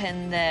cheap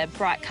and the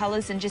bright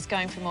colours and just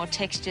going for more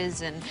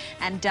textures and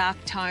dark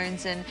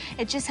tones, and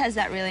it just has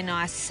that really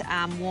nice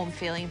warm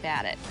feeling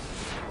about it.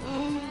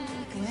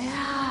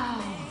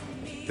 Wow.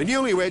 The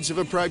newlyweds have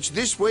approached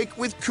this week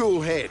with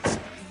cool heads.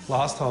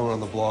 Last time we were on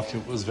the block,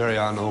 it was very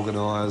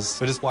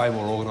unorganised. We're just way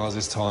more organised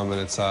this time,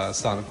 and it's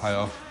starting to pay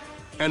off.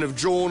 And have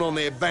drawn on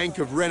their bank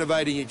of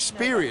renovating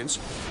experience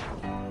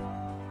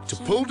to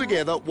pull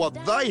together what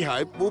they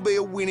hope will be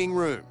a winning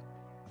room.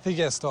 I think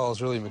our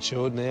style's really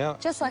matured now.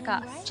 Just like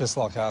us. Just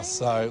like us.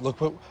 So, look,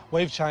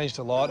 we've changed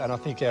a lot, and I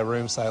think our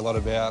rooms say a lot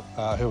about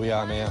who we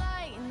are now.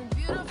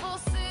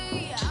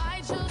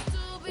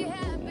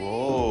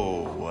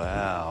 Whoa,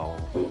 wow.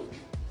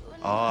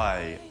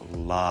 I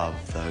love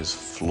those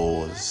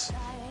floors.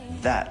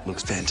 That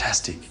looks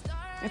fantastic.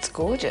 It's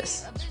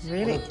gorgeous. It's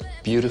really...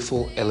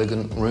 Beautiful,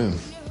 elegant room.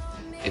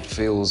 It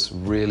feels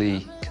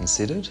really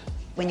considered.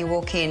 When you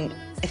walk in,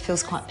 it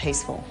feels quite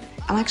peaceful.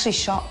 I'm actually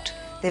shocked.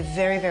 They're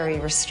very, very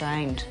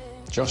restrained.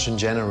 Josh and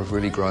Jenna have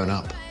really grown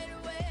up.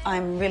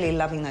 I'm really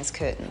loving those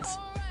curtains.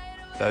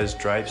 Those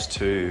drapes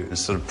too, the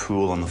sort of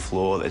pool on the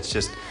floor, it's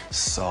just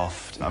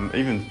soft. I'm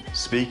even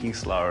speaking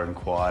slower and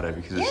quieter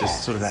because it's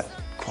just sort of that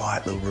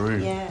quiet little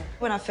room. Yeah.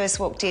 When I first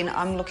walked in,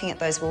 I'm looking at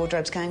those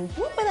wardrobes going,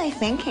 what were they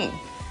thinking?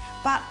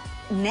 But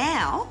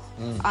now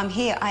I'm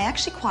here, I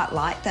actually quite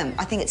like them.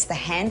 I think it's the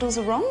handles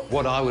are wrong.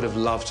 What I would have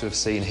loved to have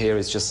seen here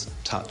is just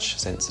touch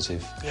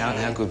sensitive. Yeah.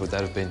 How good would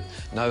that have been?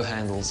 No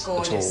handles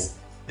at all.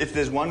 If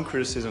there's one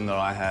criticism that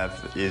I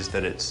have is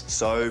that it's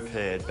so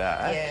pared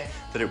back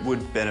that it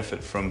would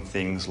benefit from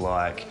things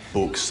like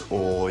books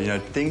or, you know,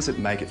 things that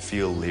make it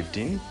feel lived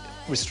in.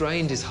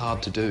 Restrained is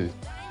hard to do.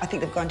 I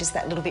think they've gone just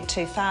that little bit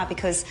too far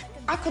because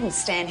I couldn't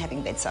stand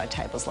having bedside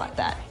tables like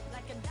that.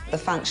 The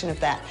function of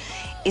that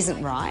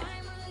isn't right.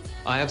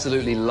 I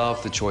absolutely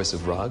love the choice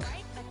of rug,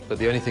 but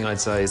the only thing I'd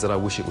say is that I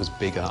wish it was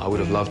bigger. I would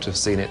have loved to have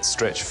seen it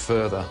stretch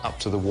further up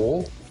to the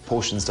wall.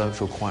 Portions don't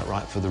feel quite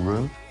right for the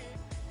room.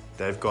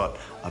 They've got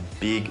a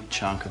big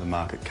chunk of the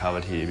market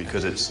covered here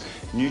because it's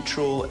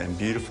neutral and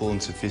beautiful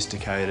and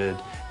sophisticated,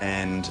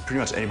 and pretty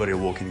much anybody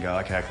will walk in and go,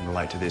 OK, I can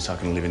relate to this, I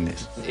can live in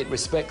this. It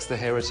respects the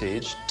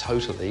heritage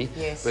totally,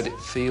 but it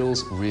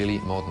feels really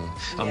modern.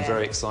 I'm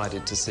very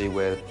excited to see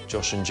where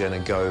Josh and Jenna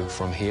go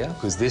from here,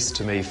 because this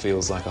to me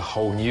feels like a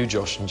whole new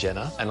Josh and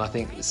Jenna, and I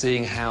think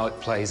seeing how it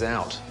plays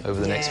out over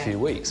the next few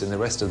weeks in the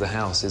rest of the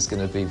house is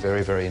going to be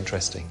very, very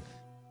interesting.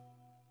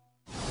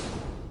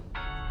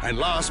 And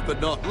last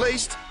but not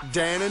least,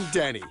 Dan and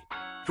Danny,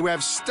 who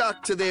have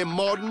stuck to their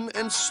modern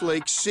and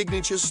sleek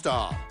signature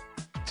style.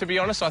 To be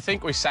honest, I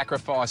think we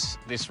sacrificed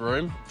this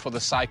room for the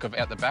sake of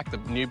out the back, the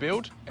new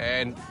build,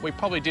 and we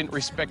probably didn't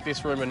respect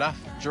this room enough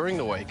during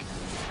the week.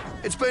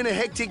 It's been a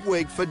hectic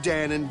week for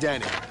Dan and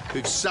Danny,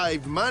 who've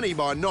saved money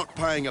by not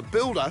paying a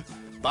builder,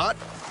 but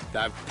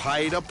they've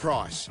paid a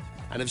price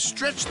and have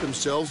stretched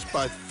themselves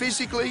both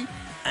physically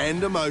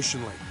and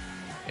emotionally.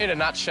 In a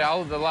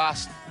nutshell, the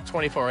last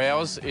 24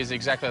 hours is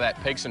exactly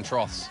that, peaks and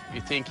troughs.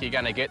 You think you're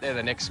going to get there,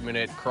 the next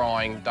minute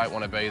crying, don't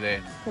want to be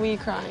there. Were you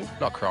crying?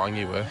 Not crying,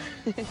 you were.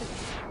 The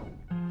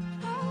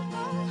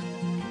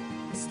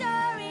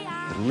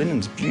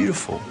linen's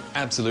beautiful.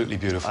 Absolutely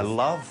beautiful. I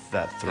love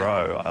that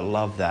throw. I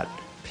love that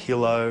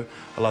pillow.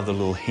 I love the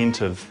little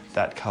hint of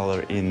that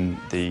colour in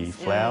the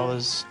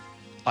flowers.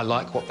 I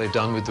like what they've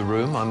done with the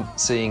room. I'm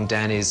seeing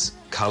Danny's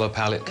colour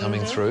palette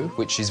coming through,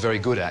 which she's very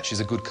good at.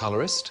 She's a good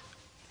colourist.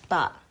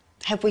 But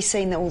have we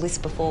seen all this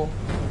before?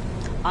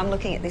 I'm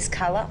looking at this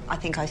colour. I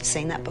think I've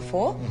seen that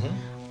before.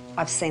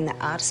 I've seen the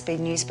artist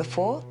being used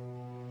before.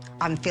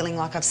 I'm feeling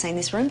like I've seen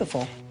this room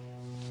before.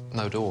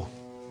 No door.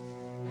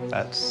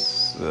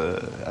 That's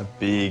a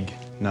big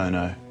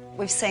no-no.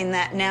 We've seen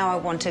that. Now I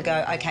want to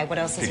go, OK, what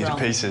else is Bigger wrong?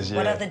 pieces, yeah.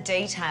 What are the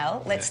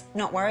detail? Let's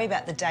not worry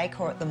about the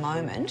decor at the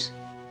moment.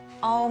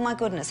 Oh, my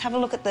goodness. Have a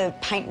look at the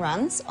paint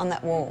runs on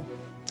that wall.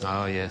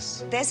 Oh,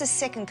 yes. There's a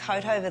second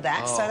coat over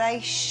that, so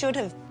they should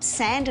have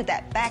sanded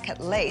that back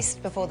at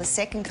least before the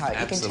second coat.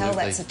 Absolutely. You can tell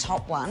that's the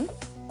top one.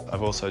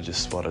 I've also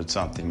just spotted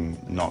something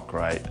not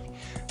great.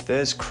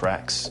 There's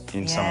cracks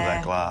in some of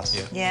that glass.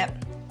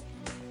 Yep.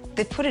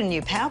 They've put in a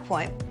new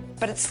PowerPoint,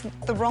 but it's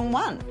the wrong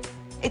one.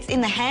 It's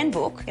in the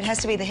handbook. It has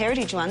to be the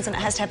heritage ones and it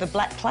has to have a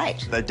black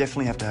plate. They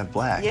definitely have to have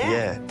black,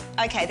 yeah.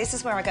 OK, this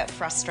is where I got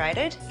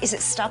frustrated. Is it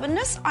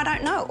stubbornness? I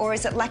don't know. Or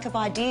is it lack of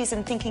ideas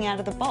and thinking out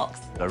of the box?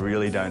 I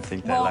really don't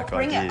think they Well, lack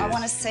bring ideas. it. I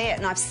want to see it.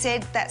 And I've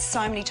said that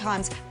so many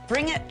times.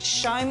 Bring it,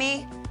 show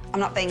me. I'm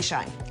not being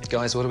shown.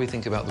 Guys, what do we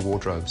think about the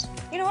wardrobes?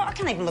 You know what? I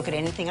can't even look at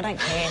anything. I don't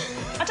care.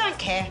 I don't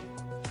care.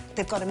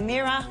 They've got a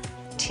mirror,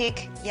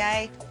 tick,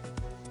 yay.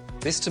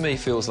 This to me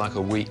feels like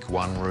a week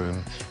one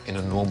room in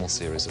a normal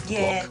series of the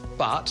Yeah. block.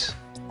 But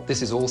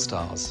this is All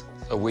Stars.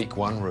 A week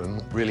one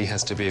room really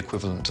has to be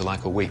equivalent to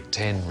like a week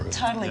 10 room.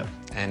 Totally. Yeah.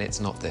 And it's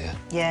not there.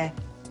 Yeah.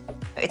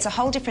 It's a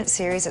whole different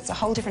series. It's a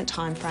whole different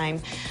time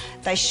frame.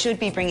 They should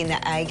be bringing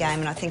their A game,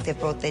 and I think they've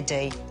brought their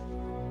D.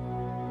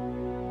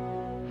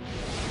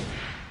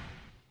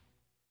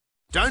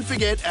 Don't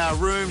forget our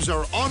rooms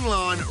are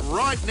online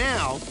right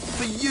now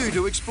for you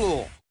to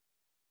explore.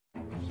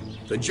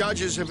 The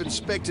judges have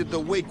inspected the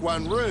week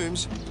one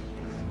rooms.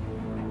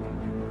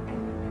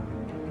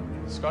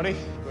 Scotty.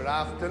 Good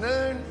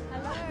afternoon.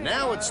 Hello.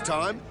 Now it's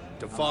time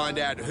to find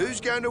out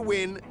who's going to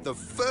win the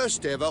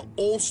first ever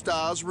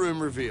All-Stars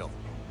room reveal.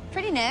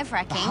 Pretty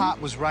nerve-wracking. The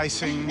heart was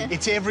racing.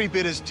 It's every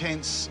bit as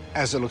tense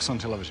as it looks on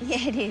television.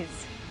 Yeah, it is.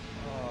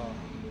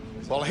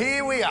 Well,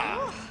 here we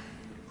are.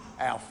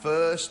 Our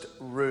first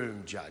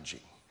room judging.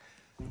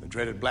 The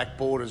dreaded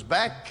blackboard is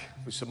back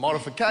with some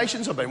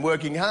modifications. I've been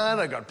working hard.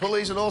 I've got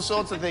pulleys and all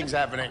sorts of things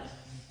happening.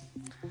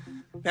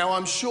 Now,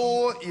 I'm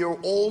sure you're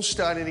all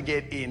starting to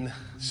get in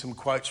some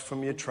quotes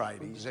from your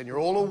tradies, and you're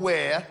all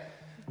aware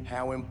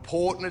how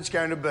important it's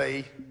going to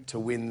be to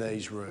win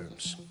these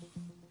rooms.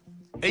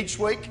 Each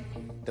week,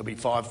 there'll be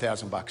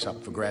 $5,000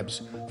 up for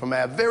grabs from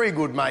our very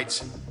good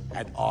mates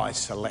at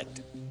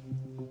iSelect.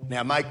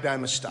 Now, make no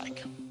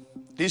mistake.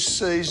 This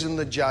season,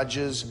 the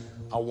judges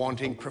are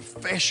wanting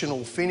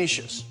professional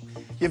finishers.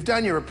 You've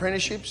done your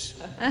apprenticeships.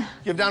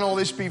 You've done all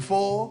this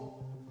before.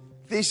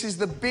 This is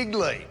the big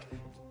league.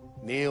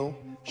 Neil,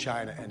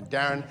 Shayna and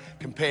Darren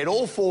compared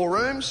all 4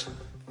 rooms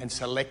and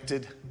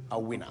selected a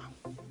winner.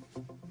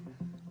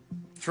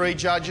 3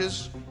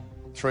 judges,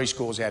 3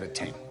 scores out of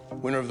 10.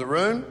 Winner of the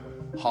room,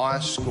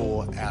 highest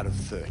score out of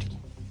 30. I'm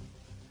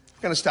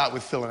going to start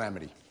with Phil and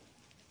Amity.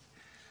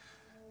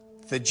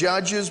 The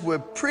judges were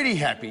pretty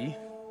happy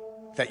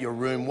that your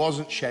room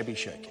wasn't shabby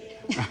chic.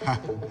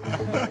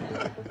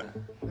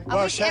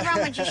 I wish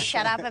everyone would just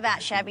shut up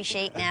about shabby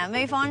chic now.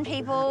 Move on,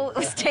 people. It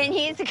was 10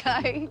 years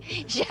ago.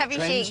 Shabby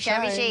chic,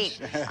 shabby chic.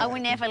 I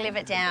would never live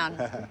it down.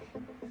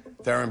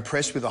 They're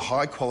impressed with the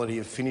high quality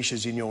of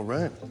finishes in your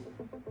room.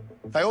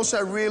 They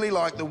also really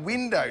like the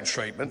window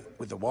treatment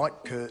with the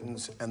white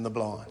curtains and the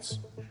blinds.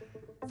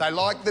 They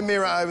liked the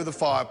mirror over the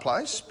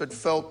fireplace, but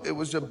felt it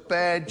was a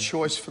bad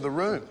choice for the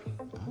room.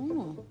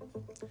 Ooh.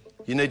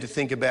 You need to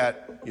think about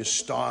your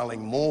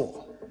styling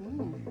more.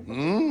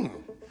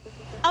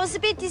 I was a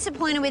bit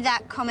disappointed with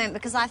that comment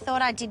because I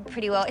thought I did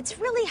pretty well. It's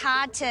really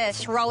hard to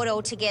throw it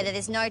all together.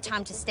 There's no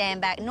time to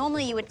stand back.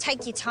 Normally you would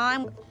take your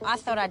time. I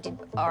thought I did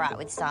all right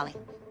with styling.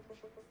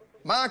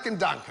 Mark and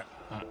Duncan.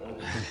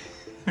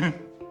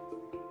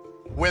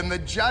 When the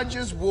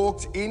judges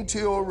walked into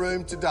your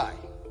room today,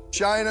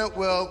 Shayna,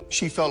 well,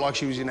 she felt like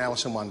she was in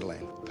Alice in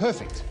Wonderland.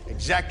 Perfect.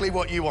 Exactly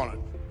what you wanted.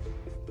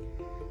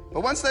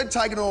 But once they'd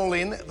taken it all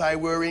in, they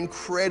were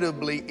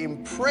incredibly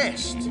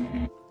impressed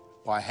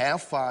by how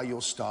far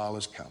your style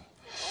has come.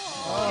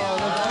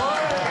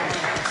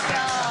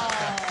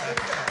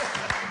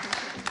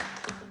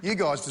 You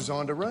guys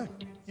designed a room.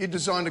 You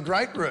designed a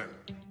great room.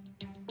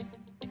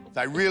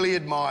 They really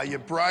admire your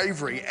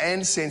bravery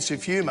and sense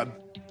of humour.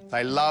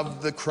 They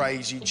love the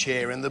crazy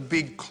chair and the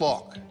big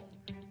clock.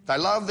 They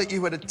love that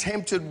you had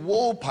attempted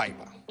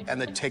wallpaper and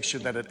the texture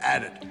that it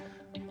added.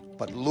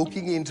 But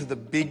looking into the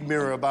big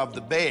mirror above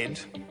the bed,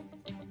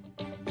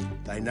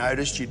 they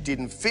noticed you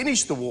didn't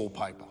finish the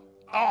wallpaper.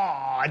 Oh,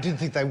 I didn't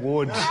think they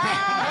would.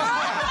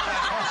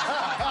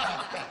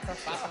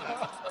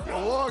 You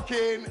walk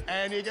in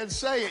and you can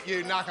see it,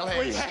 you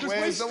knuckleheads.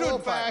 Where's the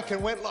wallpaper? Back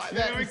and went like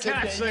that. We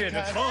can't see it,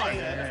 it's fine.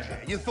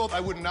 You thought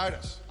they wouldn't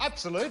notice?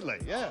 Absolutely,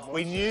 yeah.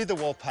 We knew the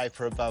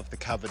wallpaper above the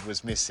cupboard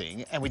was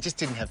missing and we just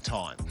didn't have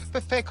time.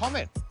 But fair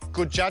comment.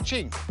 Good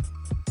judging.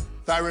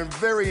 They were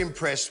very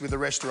impressed with the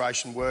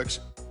restoration works.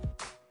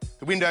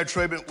 The window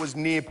treatment was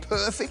near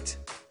perfect.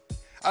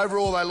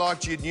 Overall, they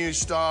liked your new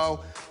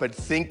style, but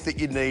think that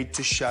you need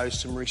to show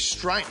some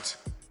restraint.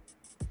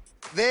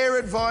 Their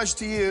advice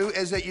to you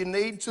is that you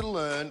need to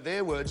learn,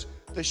 their words,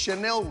 the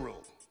Chanel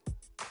rule.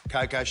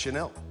 Coco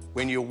Chanel.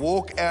 When you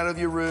walk out of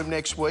your room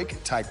next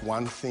week, take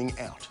one thing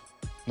out.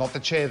 Not the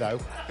chair, though.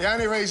 The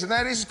only reason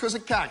that is because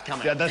it can't come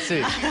out. Yeah, that's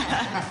it.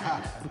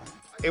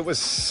 It was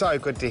so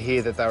good to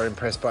hear that they were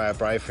impressed by our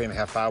bravery and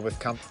how far we've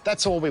come.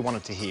 That's all we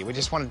wanted to hear. We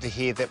just wanted to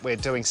hear that we're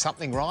doing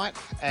something right,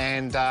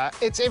 and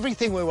it's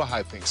everything we were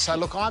hoping. So,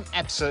 look, I'm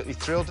absolutely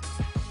thrilled.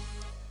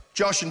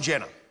 Josh and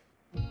Jenna,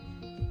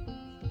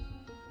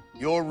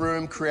 your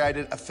room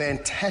created a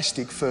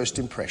fantastic first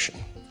impression.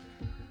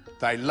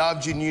 They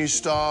loved your new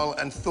style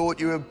and thought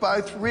you were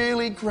both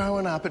really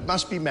growing up. It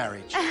must be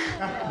marriage.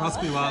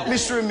 Must be love.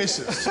 Mr. and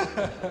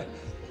Mrs.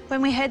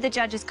 When we heard the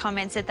judges'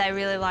 comments that they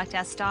really liked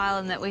our style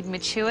and that we'd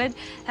matured,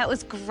 that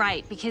was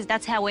great because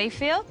that's how we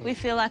feel. We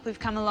feel like we've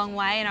come a long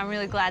way and I'm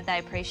really glad they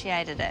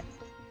appreciated it.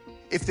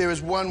 If there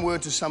is one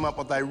word to sum up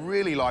what they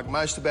really like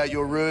most about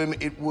your room,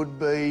 it would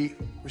be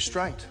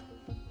restraint.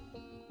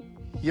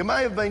 You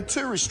may have been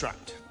too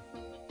restrained.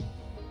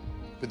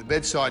 With the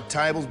bedside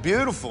tables,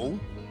 beautiful,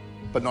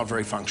 but not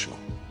very functional.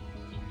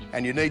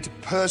 And you need to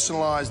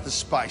personalise the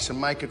space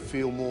and make it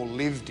feel more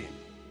lived in.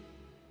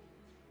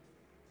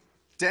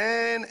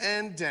 Dan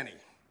and Danny,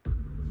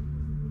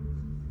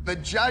 the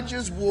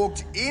judges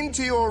walked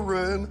into your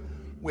room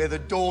where the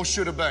door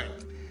should have been,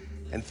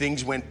 and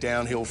things went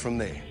downhill from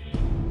there.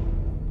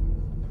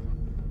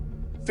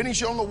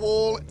 Finish on the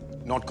wall,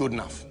 not good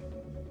enough.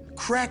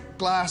 Cracked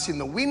glass in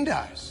the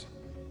windows.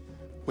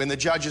 When the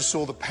judges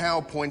saw the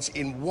PowerPoints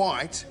in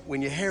white,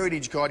 when your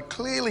heritage guide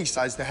clearly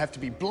says they have to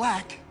be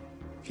black,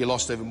 you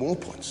lost even more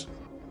points.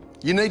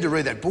 You need to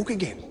read that book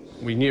again.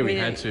 We knew we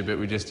had to, but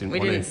we just didn't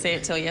want to. We didn't see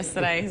it till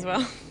yesterday as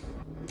well.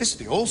 This is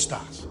the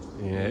All-Stars.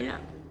 Yeah.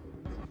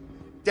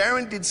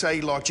 Darren did say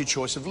he liked your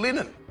choice of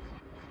linen.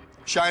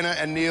 Shayna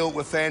and Neil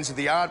were fans of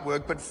the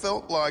artwork, but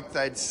felt like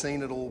they'd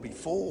seen it all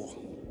before.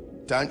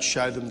 Don't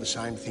show them the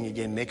same thing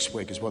again next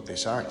week, is what they're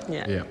saying.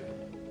 Yeah.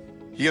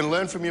 You're going to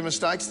learn from your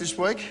mistakes this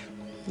week?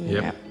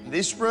 Yep.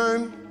 This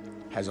room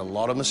has a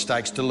lot of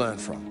mistakes to learn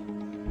from.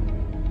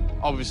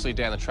 Obviously,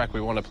 down the track,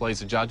 we want to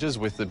please the judges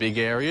with the big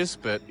areas,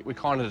 but we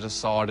kind of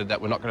decided that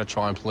we're not going to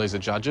try and please the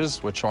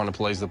judges. We're trying to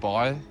please the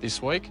buyer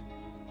this week.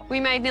 We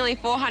made nearly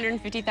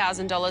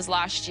 $450,000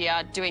 last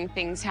year doing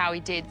things how we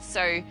did,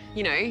 so,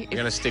 you know... We're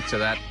going to stick to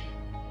that.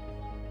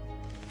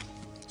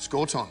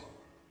 Score time.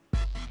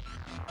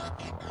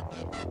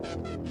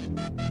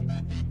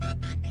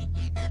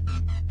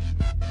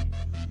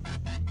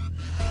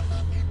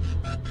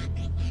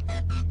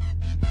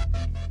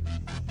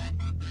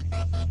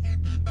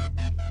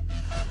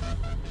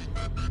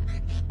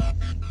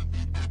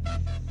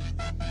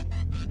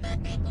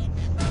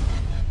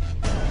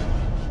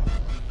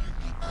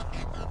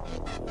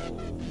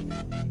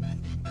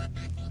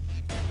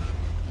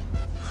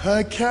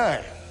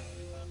 Okay.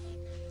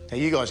 Now,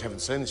 you guys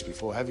haven't seen this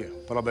before, have you?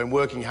 But I've been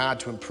working hard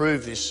to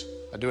improve this.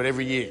 I do it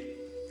every year.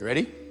 You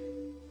ready?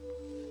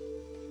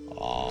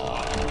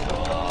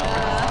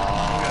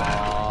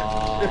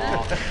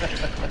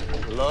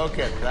 Look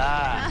at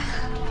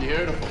that.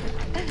 Beautiful.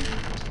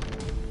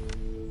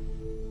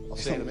 I'll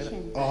see you in a minute.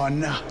 Oh,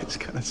 no, it's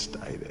going to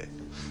stay there.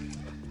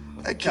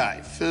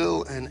 Okay,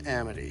 Phil and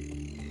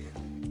Amity.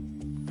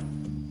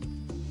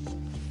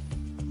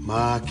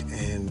 Mark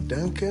and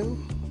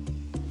Duncan.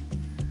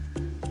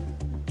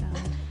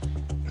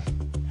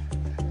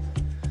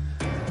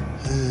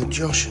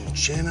 Josh and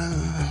Jenna.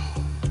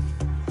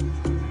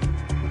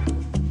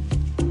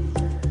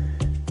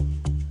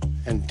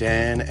 And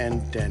Dan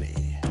and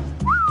Danny.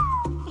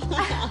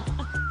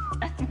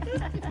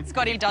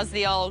 Scotty does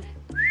the old...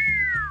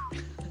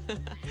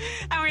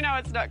 and we know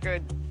it's not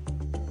good.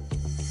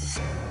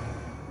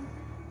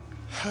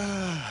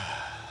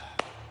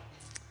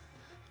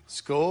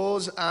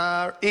 Scores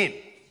are in.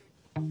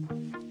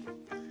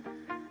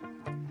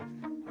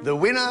 The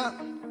winner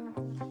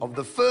of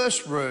the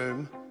first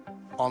room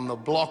on the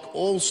Block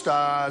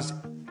All-Stars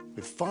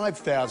with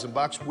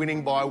 $5,000,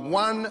 winning by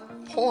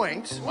 1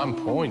 point.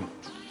 1 point.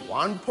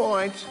 1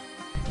 point.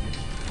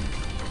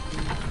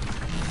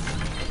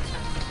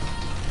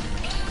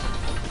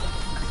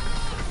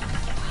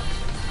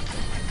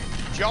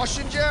 Josh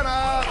and Jenna.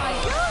 Oh my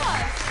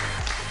gosh!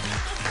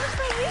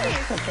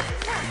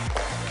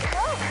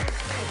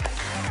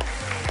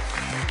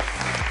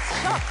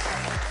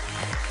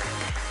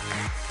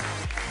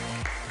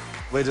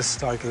 We're just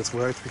stoked that it's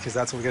worked because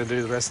that's what we're going to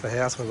do to the rest of the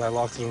house, whether they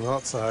liked it or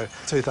not. So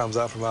 2 thumbs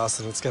up from us,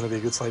 and it's going to be a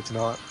good sleep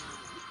tonight.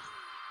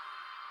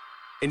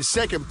 In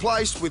second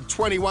place with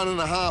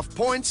 21.5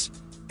 points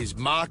is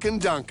Mark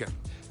and Duncan.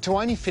 To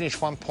only finish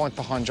 1 point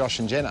behind Josh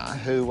and Jenna,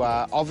 who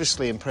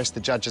obviously impressed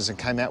the judges and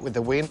came out with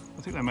the win.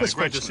 I think they made a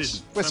great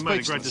decision. We're They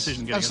made a great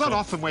decision getting It's us not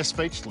off. often we're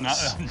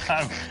speechless.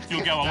 No,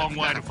 you'll go a long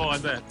way to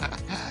find that.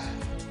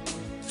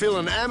 Phil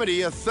and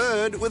Amity are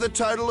third with a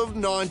total of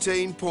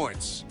 19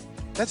 points.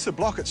 That's the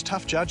block. It's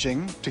tough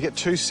judging to get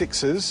 2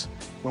 6s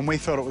when we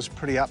thought it was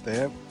pretty up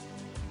there.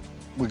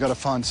 We've got to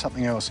find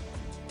something else.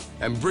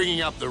 And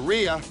bringing up the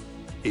rear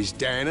is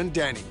Dan and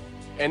Danny.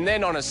 And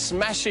then on a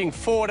smashing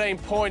 14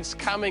 points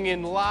coming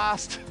in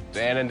last,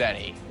 Dan and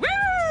Danny.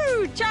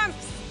 Woo!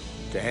 Chumps!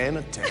 Dan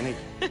and Danny.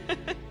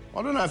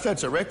 I don't know if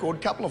that's a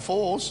record, couple of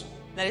 4s.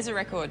 That is a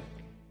record.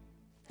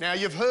 Now,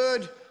 you've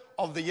heard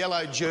of the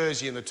yellow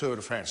jersey in the Tour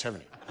de France,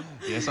 haven't you?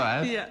 Yes, I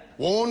have. Yeah.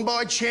 Worn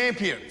by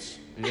champions.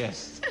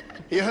 Yes.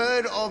 You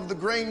heard of the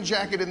green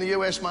jacket in the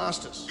US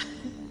Masters?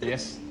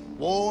 Yes.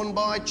 Worn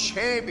by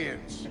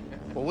champions.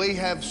 Well, we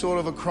have sort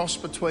of a cross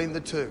between the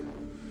two.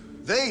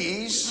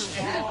 These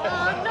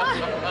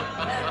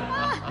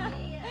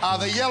are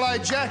the yellow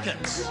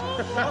jackets.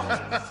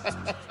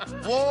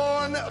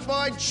 Worn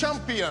by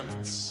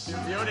champions.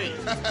 Beauty.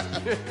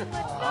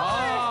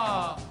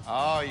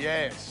 Oh,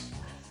 yes.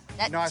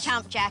 That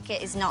chump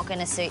jacket is not going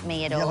to suit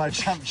me at all. Yellow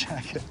chump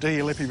jacket. Do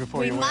your lippy before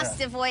We you wear must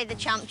it. avoid the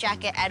chump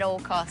jacket at all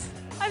costs.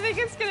 I think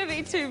it's going to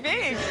be too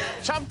big.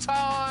 Chump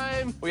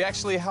time! We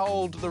actually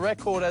hold the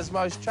record as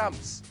most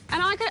chumps.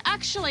 And I could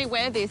actually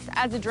wear this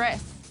as a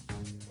dress.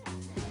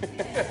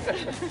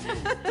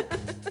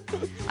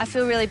 I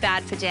feel really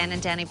bad for Dan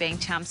and Danny being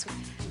chumps,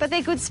 but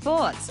they're good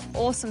sports,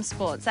 awesome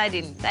sports. They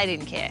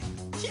didn't care.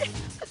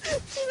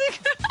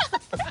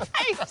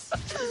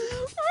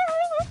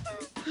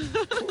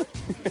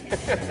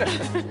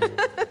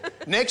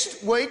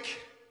 Next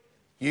week,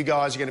 you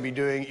guys are going to be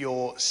doing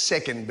your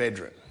second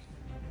bedroom.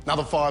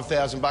 Another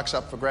 $5,000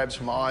 up for grabs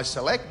from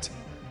iSelect.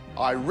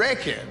 I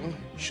reckon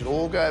you should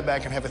all go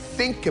back and have a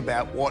think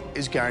about what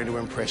is going to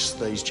impress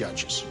these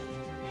judges.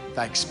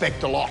 They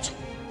expect a lot.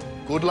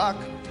 Good luck.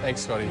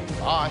 Thanks, Scotty.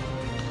 Bye.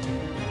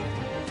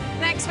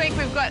 Next week,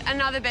 we've got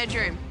another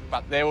bedroom.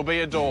 But there will be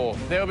a door.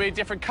 There will be a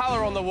different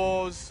colour on the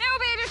walls. There will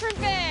be a different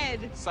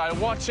bed. So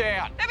watch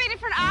out. There'll be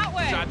different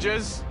artwork.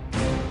 Judges.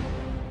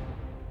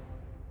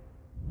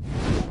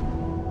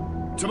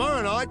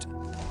 Tomorrow night...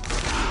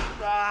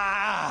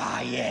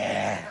 Ah,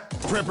 yeah.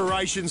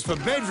 Preparations for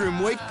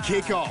bedroom week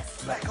kick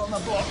off. Back on the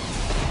block.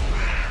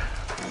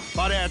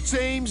 But our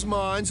team's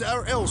minds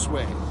are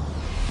elsewhere.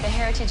 The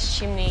heritage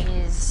chimney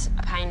is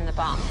a pain in the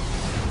bum.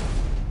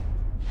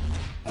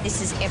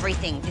 This is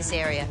everything, this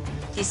area.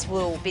 This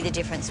will be the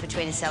difference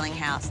between a selling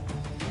house.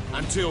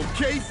 Until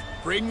Keith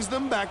brings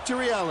them back to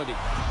reality.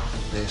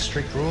 There's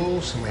strict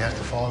rules and we have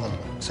to follow them.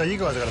 So you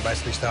guys are going to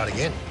basically start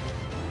again?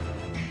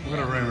 We've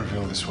got a room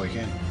reveal this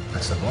weekend.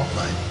 That's the block,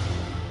 mate.